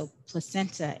product, so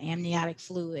placenta, amniotic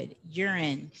fluid,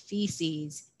 urine,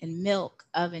 feces, and milk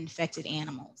of infected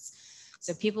animals.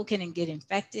 So people can get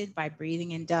infected by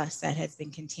breathing in dust that has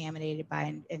been contaminated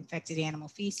by infected animal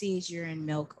feces, urine,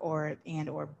 milk, or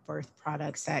birth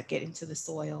products that get into the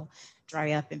soil,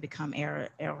 dry up, and become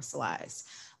aerosolized.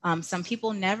 Some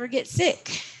people never get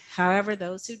sick. However,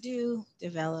 those who do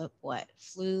develop what?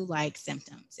 Flu-like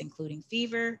symptoms, including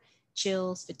fever,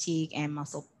 chills, fatigue, and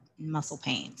muscle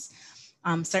pains.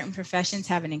 Certain professions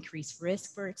have an increased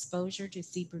risk for exposure to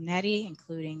C. burnetii,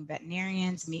 including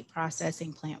veterinarians, meat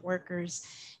processing plant workers,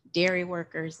 dairy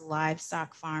workers,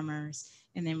 livestock farmers,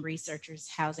 and then researchers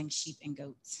housing sheep and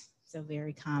goats. So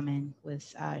very common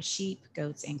with sheep,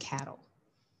 goats, and cattle.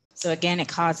 So again, it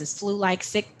causes flu-like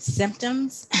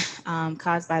symptoms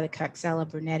caused by the Coxella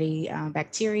burnetii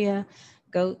bacteria.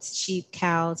 Goats, sheep,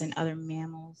 cows, and other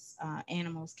mammals,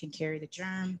 animals can carry the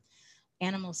germ.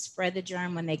 Animals spread the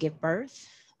germ when they give birth.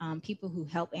 People who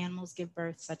help animals give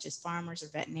birth, such as farmers or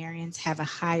veterinarians, have a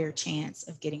higher chance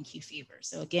of getting Q fever.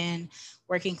 So again,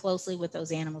 working closely with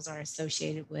those animals are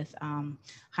associated with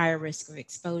higher risk of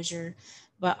exposure.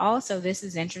 But also this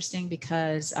is interesting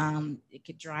because it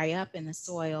could dry up in the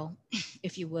soil,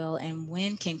 if you will, and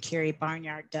wind can carry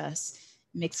barnyard dust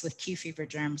mixed with Q fever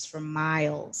germs for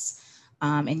miles.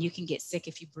 And you can get sick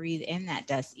if you breathe in that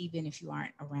dust, even if you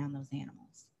aren't around those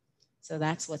animals. So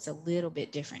that's what's a little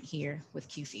bit different here with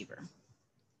Q fever.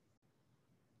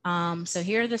 So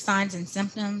here are the signs and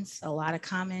symptoms, a lot of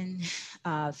common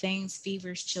things: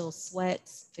 fevers, chills,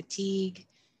 sweats, fatigue,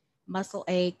 muscle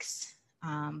aches,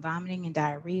 vomiting and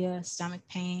diarrhea, stomach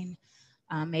pain,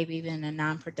 maybe even a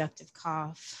non-productive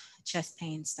cough, chest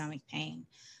pain, stomach pain.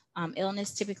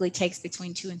 Illness typically takes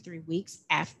between 2 and 3 weeks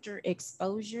after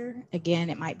exposure. Again,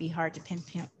 it might be hard to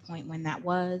pinpoint when that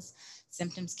was.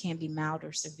 Symptoms can be mild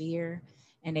or severe.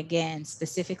 And again,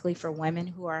 specifically for women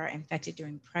who are infected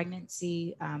during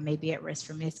pregnancy, may be at risk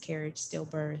for miscarriage,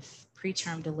 stillbirth,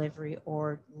 preterm delivery,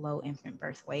 or low infant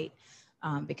birth weight,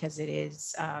 because it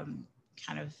is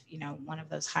kind of, one of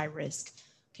those high risk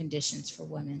conditions for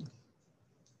women.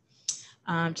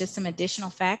 Just some additional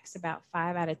facts: about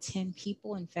 5 out of 10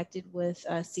 people infected with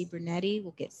C. burnetii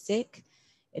will get sick.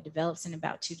 It develops in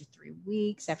about 2 to 3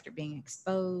 weeks after being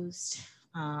exposed.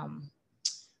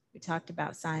 We talked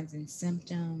about signs and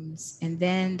symptoms. And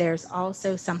then there's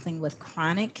also something with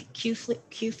chronic Q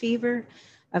fever,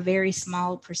 a very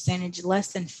small percentage,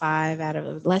 less than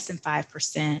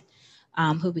 5%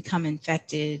 who become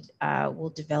infected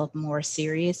will develop more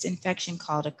serious infection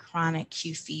called a chronic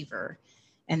Q fever.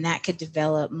 And that could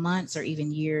develop months or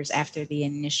even years after the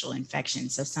initial infection.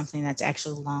 So something that's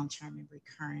actually long-term and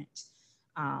recurrent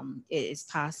is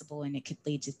possible, and it could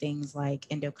lead to things like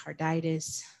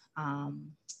endocarditis.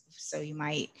 So you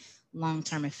might,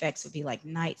 long-term effects would be like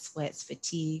night sweats,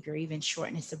 fatigue, or even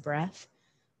shortness of breath,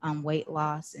 weight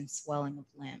loss, and swelling of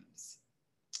limbs.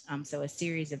 So a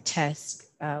series of tests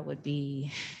would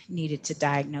be needed to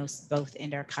diagnose both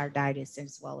endocarditis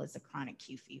as well as a chronic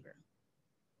Q fever.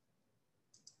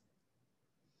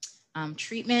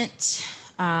 Treatment,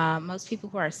 most people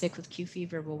who are sick with Q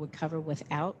fever will recover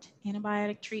without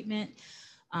antibiotic treatment.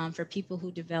 For people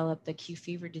who develop the Q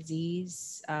fever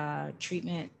disease,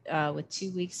 treatment with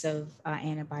 2 weeks of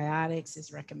antibiotics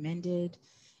is recommended.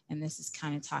 And this is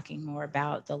kind of talking more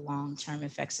about the long-term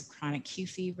effects of chronic Q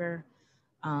fever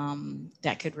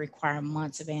that could require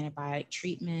months of antibiotic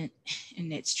treatment.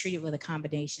 And it's treated with a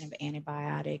combination of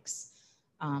antibiotics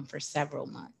for several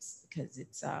months, because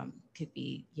it's could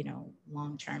be, you know,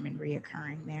 long-term and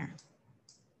reoccurring there.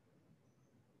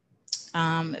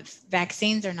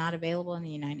 Vaccines are not available in the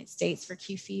United States for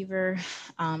Q fever.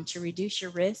 To reduce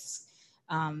your risk,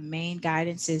 main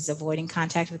guidance is avoiding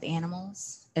contact with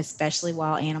animals, especially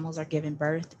while animals are giving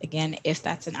birth. Again, if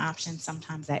that's an option,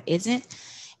 sometimes that isn't.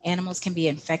 Animals can be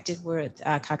infected with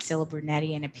Coxiella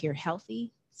burnetii and appear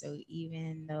healthy. So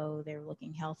even though they're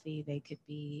looking healthy, they could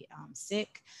be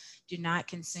sick. Do not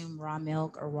consume raw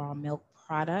milk or raw milk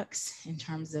products in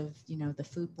terms of, you know, the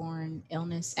foodborne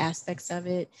illness aspects of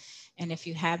it. And if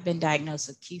you have been diagnosed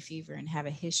with Q fever and have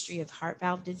a history of heart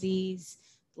valve disease,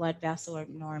 blood vessel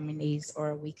abnormalities, or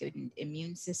a weakened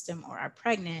immune system, or are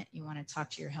pregnant, you want to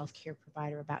talk to your healthcare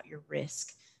provider about your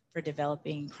risk for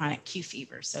developing chronic Q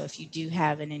fever. So if you do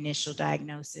have an initial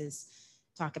diagnosis,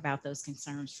 talk about those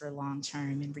concerns for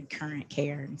long-term and recurrent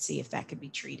care and see if that could be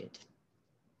treated.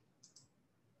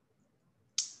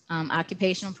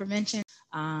 Occupational prevention,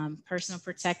 personal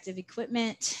protective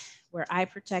equipment, wear eye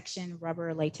protection, rubber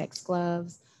or latex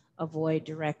gloves, avoid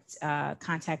direct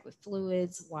contact with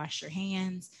fluids, wash your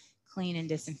hands, clean and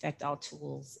disinfect all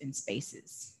tools and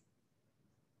spaces.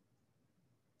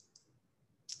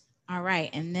 All right,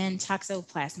 and then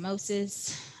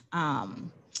toxoplasmosis.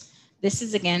 This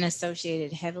is again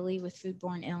associated heavily with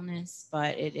foodborne illness,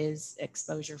 but it is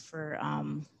exposure for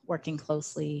working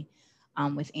closely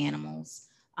with animals.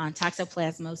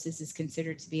 Toxoplasmosis is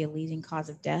considered to be a leading cause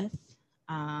of death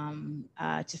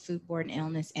to foodborne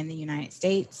illness in the United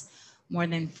States. More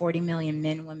than 40 million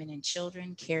men, women, and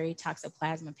children carry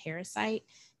Toxoplasma parasite,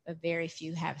 but very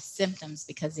few have symptoms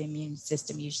because the immune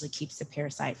system usually keeps the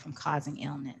parasite from causing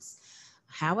illness.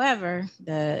 However,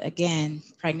 again,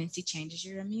 pregnancy changes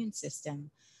your immune system.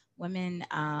 Women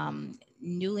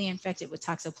newly infected with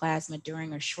Toxoplasma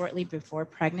during or shortly before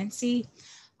pregnancy,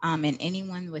 and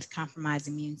anyone with compromised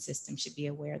immune system should be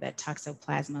aware that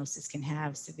toxoplasmosis can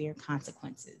have severe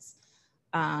consequences.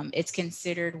 It's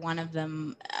considered one of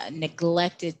the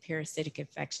neglected parasitic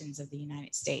infections of the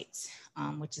United States,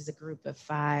 which is a group of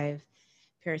 5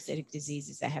 parasitic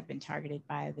diseases that have been targeted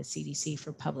by the CDC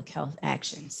for public health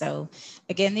action. So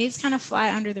again, these kind of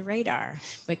fly under the radar,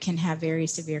 but can have very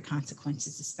severe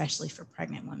consequences, especially for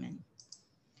pregnant women.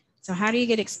 So how do you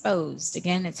get exposed?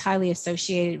 Again, it's highly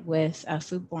associated with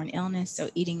foodborne illness.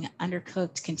 So eating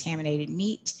undercooked, contaminated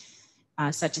meat,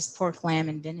 such as pork, lamb,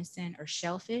 and venison, or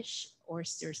shellfish,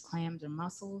 oysters, clams, or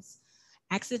mussels.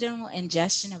 Accidental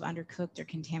ingestion of undercooked or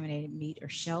contaminated meat or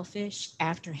shellfish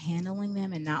after handling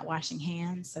them and not washing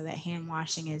hands. So that hand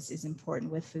washing is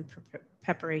important with food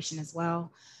preparation as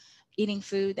well. Eating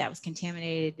food that was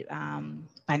contaminated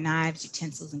by knives,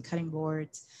 utensils, and cutting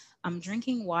boards.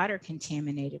 Drinking water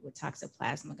contaminated with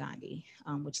Toxoplasma gondii,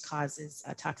 which causes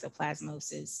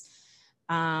toxoplasmosis.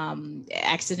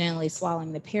 Accidentally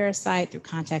swallowing the parasite through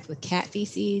contact with cat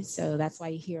feces. So that's why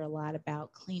you hear a lot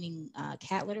about cleaning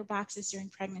cat litter boxes during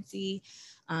pregnancy.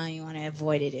 You want to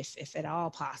avoid it if at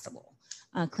all possible.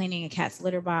 Cleaning a cat's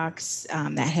litter box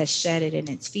that has shedded in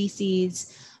its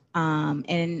feces.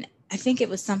 And I think it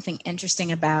was something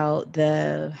interesting about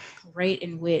the rate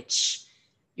in which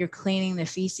you're cleaning the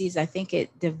feces. I think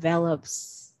it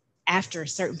develops after a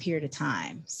certain period of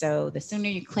time. So the sooner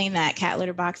you clean that cat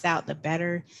litter box out, the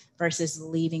better, versus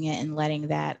leaving it and letting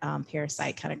that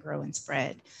parasite kind of grow and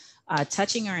spread.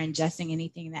 Touching or ingesting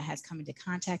anything that has come into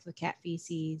contact with cat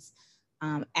feces,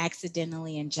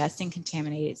 accidentally ingesting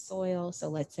contaminated soil. So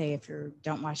let's say if you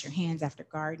don't wash your hands after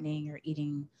gardening or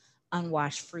eating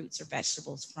unwashed fruits or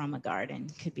vegetables from a garden,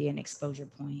 could be an exposure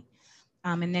point.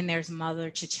 And then there's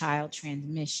mother to child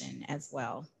transmission as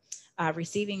well.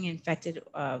 Receiving infected,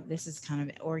 this is kind of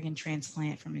an organ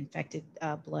transplant from infected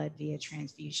blood via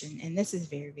transfusion. And this is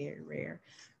very, very rare.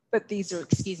 But these are,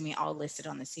 all listed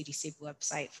on the CDC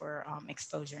website for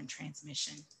exposure and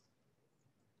transmission.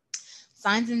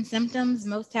 Signs and symptoms,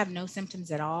 most have no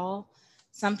symptoms at all.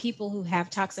 Some people who have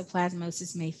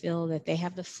toxoplasmosis may feel that they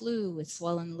have the flu with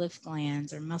swollen lymph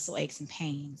glands or muscle aches and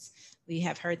pains. We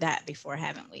have heard that before,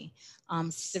 haven't we?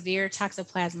 Severe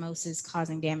toxoplasmosis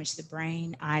causing damage to the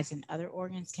brain, eyes, and other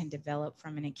organs can develop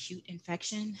from an acute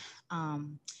infection.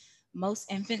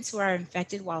 Most infants who are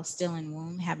infected while still in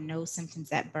womb have no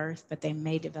symptoms at birth, but they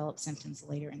may develop symptoms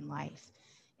later in life.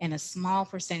 And a small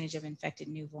percentage of infected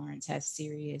newborns have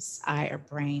serious eye or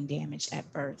brain damage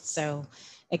at birth. So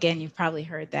again, you've probably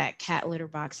heard that cat litter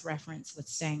box reference with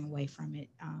staying away from it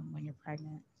when you're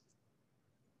pregnant.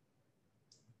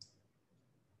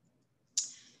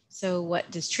 So what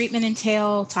does treatment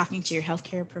entail? Talking to your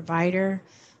healthcare provider.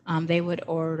 They would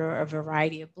order a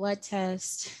variety of blood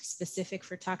tests specific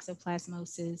for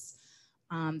toxoplasmosis.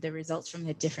 The results from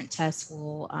the different tests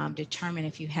will determine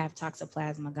if you have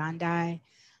Toxoplasma gondii,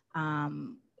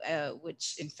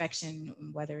 which infection,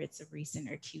 whether it's a recent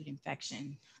or acute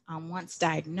infection. Once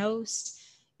diagnosed,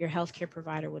 your healthcare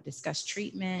provider will discuss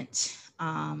treatment.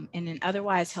 And an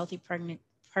otherwise healthy pregnant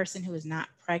person who is not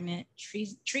pregnant,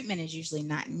 treatment is usually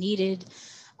not needed.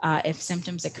 If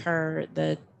symptoms occur,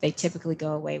 they typically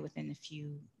go away within a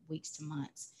few weeks to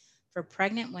months. For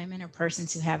pregnant women or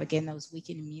persons who have, again, those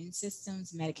weakened immune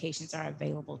systems, medications are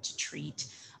available to treat,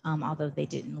 although they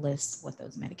didn't list what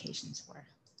those medications were.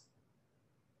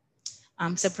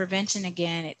 So prevention,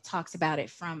 again, it talks about it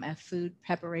from a food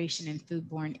preparation and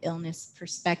foodborne illness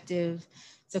perspective.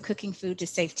 So cooking food to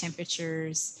safe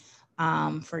temperatures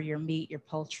for your meat, your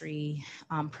poultry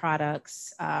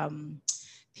products,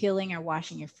 peeling or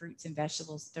washing your fruits and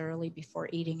vegetables thoroughly before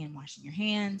eating and washing your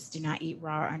hands. Do not eat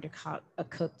raw or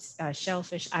undercooked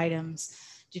shellfish items.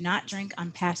 Do not drink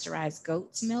unpasteurized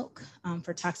goat's milk.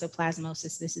 For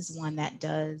toxoplasmosis, this is one that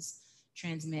does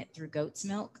transmit through goat's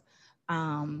milk.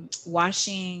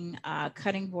 Washing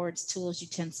cutting boards, tools,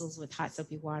 utensils with hot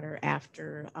soapy water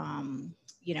after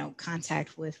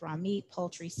contact with raw meat,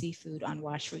 poultry, seafood,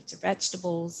 unwashed fruits or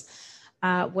vegetables.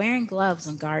 Wearing gloves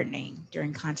when gardening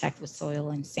during contact with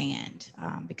soil and sand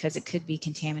because it could be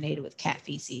contaminated with cat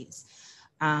feces.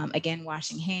 Again,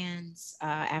 washing hands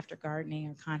after gardening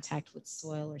or contact with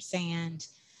soil or sand.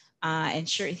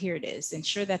 Here it is.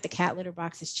 Ensure that the cat litter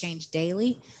box is changed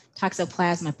daily.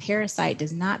 Toxoplasma parasite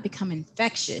does not become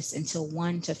infectious until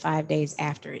 1 to 5 days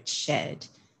after it's shed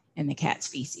in the cat's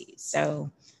feces.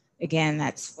 So again,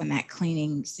 that's when that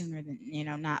cleaning sooner than,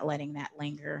 not letting that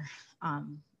linger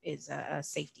is a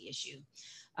safety issue.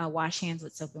 Wash hands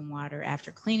with soap and water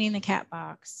after cleaning the cat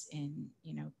box and,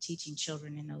 teaching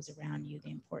children and those around you the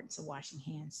importance of washing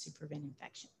hands to prevent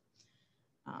infection.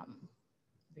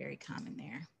 Very common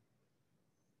there.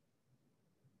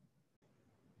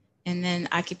 And then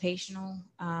occupational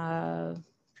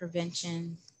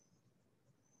prevention.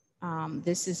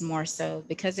 This is more so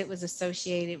because it was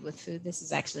associated with food. This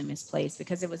is actually misplaced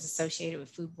because it was associated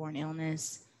with foodborne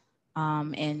illness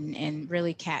and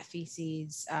really cat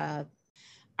feces.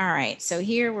 All right, so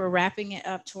here we're wrapping it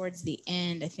up towards the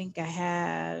end. I think I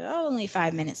have only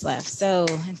 5 minutes left. So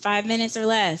in 5 minutes or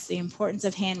less, the importance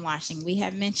of hand washing. We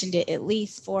have mentioned it at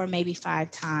least 4, maybe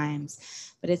 5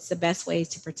 times, but it's the best ways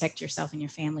to protect yourself and your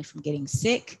family from getting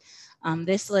sick.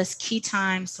 This lists key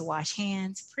times to wash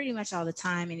hands pretty much all the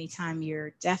time, anytime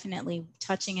you're definitely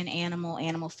touching an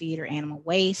animal feed or animal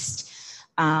waste,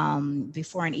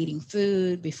 before and eating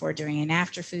food, before, during, and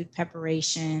after food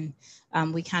preparation.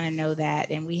 We kind of know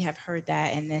that, and we have heard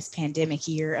that in this pandemic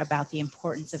year about the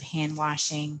importance of hand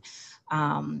washing.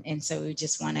 And so we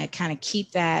just want to kind of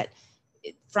keep that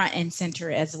front and center,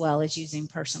 as well as using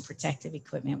personal protective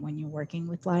equipment when you're working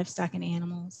with livestock and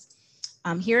animals.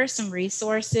 Here are some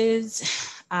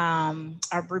resources.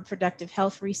 Our reproductive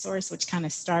health resource, which kind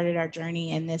of started our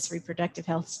journey in this reproductive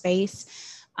health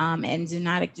space. And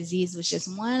zoonotic disease was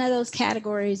just one of those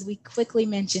categories we quickly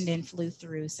mentioned and flew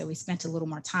through. So we spent a little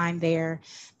more time there,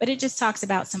 but it just talks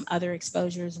about some other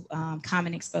exposures,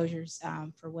 common exposures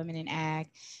for women in ag.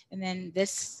 And then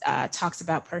this talks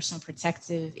about personal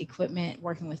protective equipment,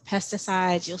 working with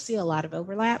pesticides. You'll see a lot of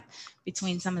overlap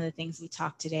between some of the things we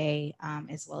talked today,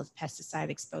 as well as pesticide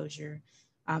exposure.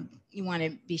 You want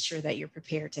to be sure that you're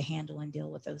prepared to handle and deal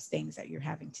with those things that you're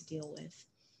having to deal with.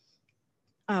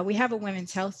 We have a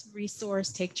women's health resource,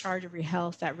 Take Charge of Your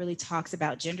Health, that really talks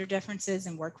about gender differences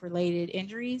and work-related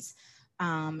injuries.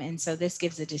 And so this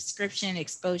gives a description,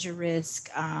 exposure risk,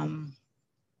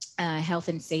 health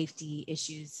and safety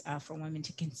issues for women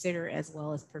to consider, as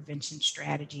well as prevention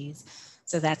strategies.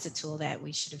 So that's a tool that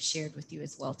we should have shared with you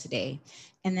as well today.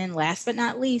 And then last but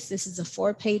not least, this is a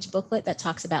 4-page booklet that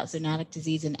talks about zoonotic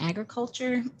disease in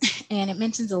agriculture. And it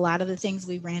mentions a lot of the things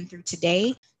we ran through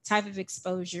today: type of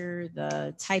exposure,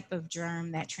 the type of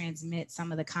germ that transmits,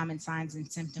 some of the common signs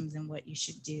and symptoms, and what you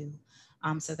should do.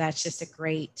 So that's just a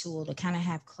great tool to kind of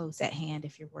have close at hand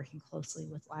if you're working closely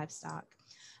with livestock.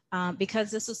 Because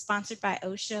this was sponsored by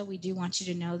OSHA, we do want you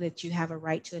to know that you have a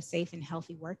right to a safe and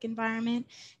healthy work environment,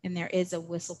 and there is a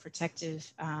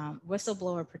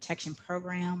whistleblower protection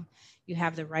program. You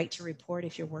have the right to report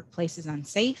if your workplace is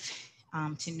unsafe,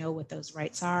 to know what those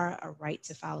rights are, a right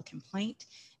to file a complaint,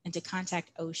 and to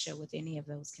contact OSHA with any of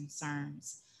those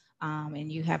concerns. And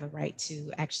you have a right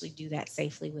to actually do that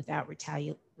safely without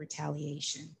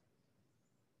retaliation.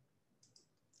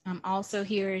 Also,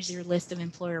 here is your list of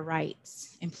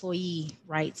employee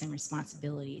rights and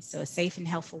responsibilities. So a safe and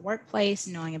healthful workplace,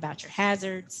 knowing about your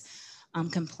hazards,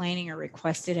 complaining or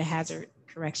requested a hazard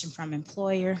correction from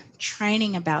employer,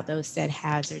 training about those said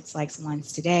hazards like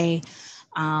ones today,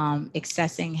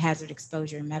 accessing hazard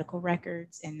exposure and medical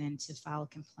records, and then to file a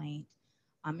complaint.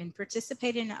 And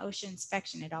participate in an OSHA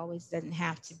inspection. It always doesn't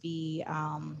have to be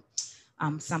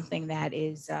something that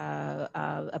is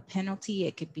a penalty.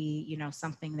 It could be,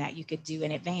 something that you could do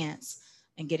in advance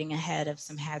and getting ahead of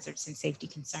some hazards and safety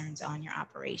concerns on your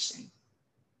operation.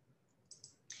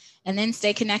 And then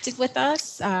stay connected with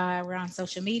us. We're on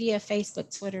social media: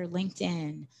 Facebook, Twitter,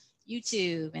 LinkedIn,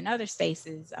 YouTube, and other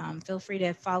spaces. Feel free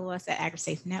to follow us at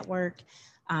AgriSafe Network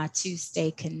to stay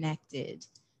connected.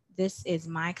 This is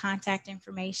my contact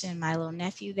information. My little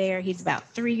nephew there, he's about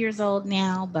 3 years old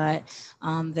now, but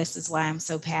this is why I'm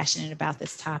so passionate about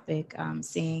this topic.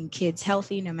 Seeing kids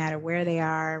healthy, no matter where they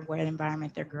are, what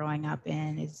environment they're growing up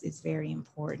in, is very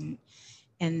important.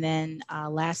 And then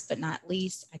last but not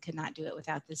least, I could not do it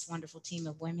without this wonderful team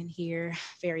of women here,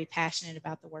 very passionate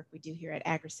about the work we do here at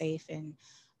AgriSafe. And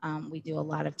we do a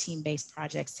lot of team-based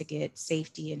projects to get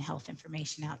safety and health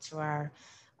information out to our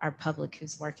public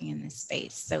who's working in this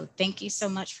space. So thank you so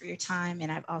much for your time.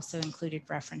 And I've also included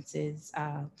references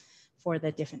for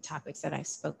the different topics that I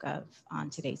spoke of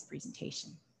on today's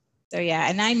presentation. So yeah,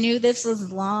 and I knew this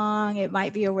was long. It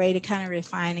might be a way to kind of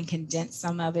refine and condense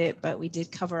some of it, but we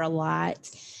did cover a lot.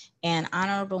 And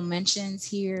honorable mentions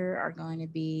here are going to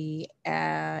be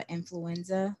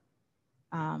influenza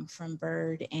from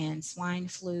bird and swine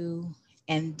flu,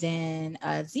 and then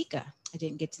Zika. I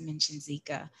didn't get to mention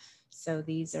Zika. So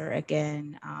these are,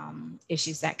 again,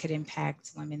 issues that could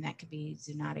impact women that could be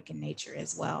zoonotic in nature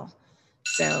as well.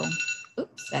 So,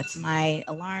 oops, that's my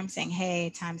alarm saying, hey,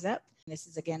 time's up. This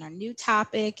is, again, our new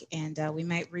topic, and we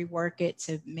might rework it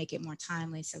to make it more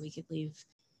timely so we could leave.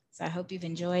 So I hope you've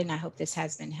enjoyed, and I hope this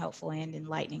has been helpful and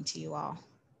enlightening to you all.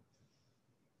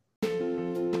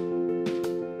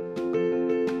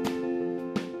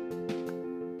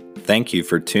 Thank you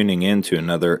for tuning in to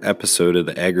another episode of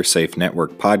the AgriSafe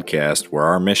Network podcast, where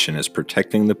our mission is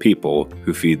protecting the people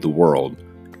who feed the world.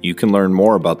 You can learn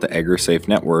more about the AgriSafe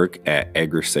Network at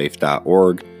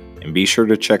agrisafe.org, and be sure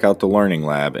to check out the Learning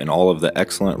Lab and all of the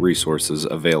excellent resources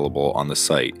available on the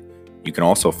site. You can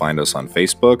also find us on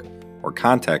Facebook or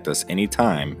contact us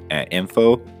anytime at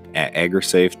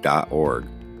info@agrisafe.org.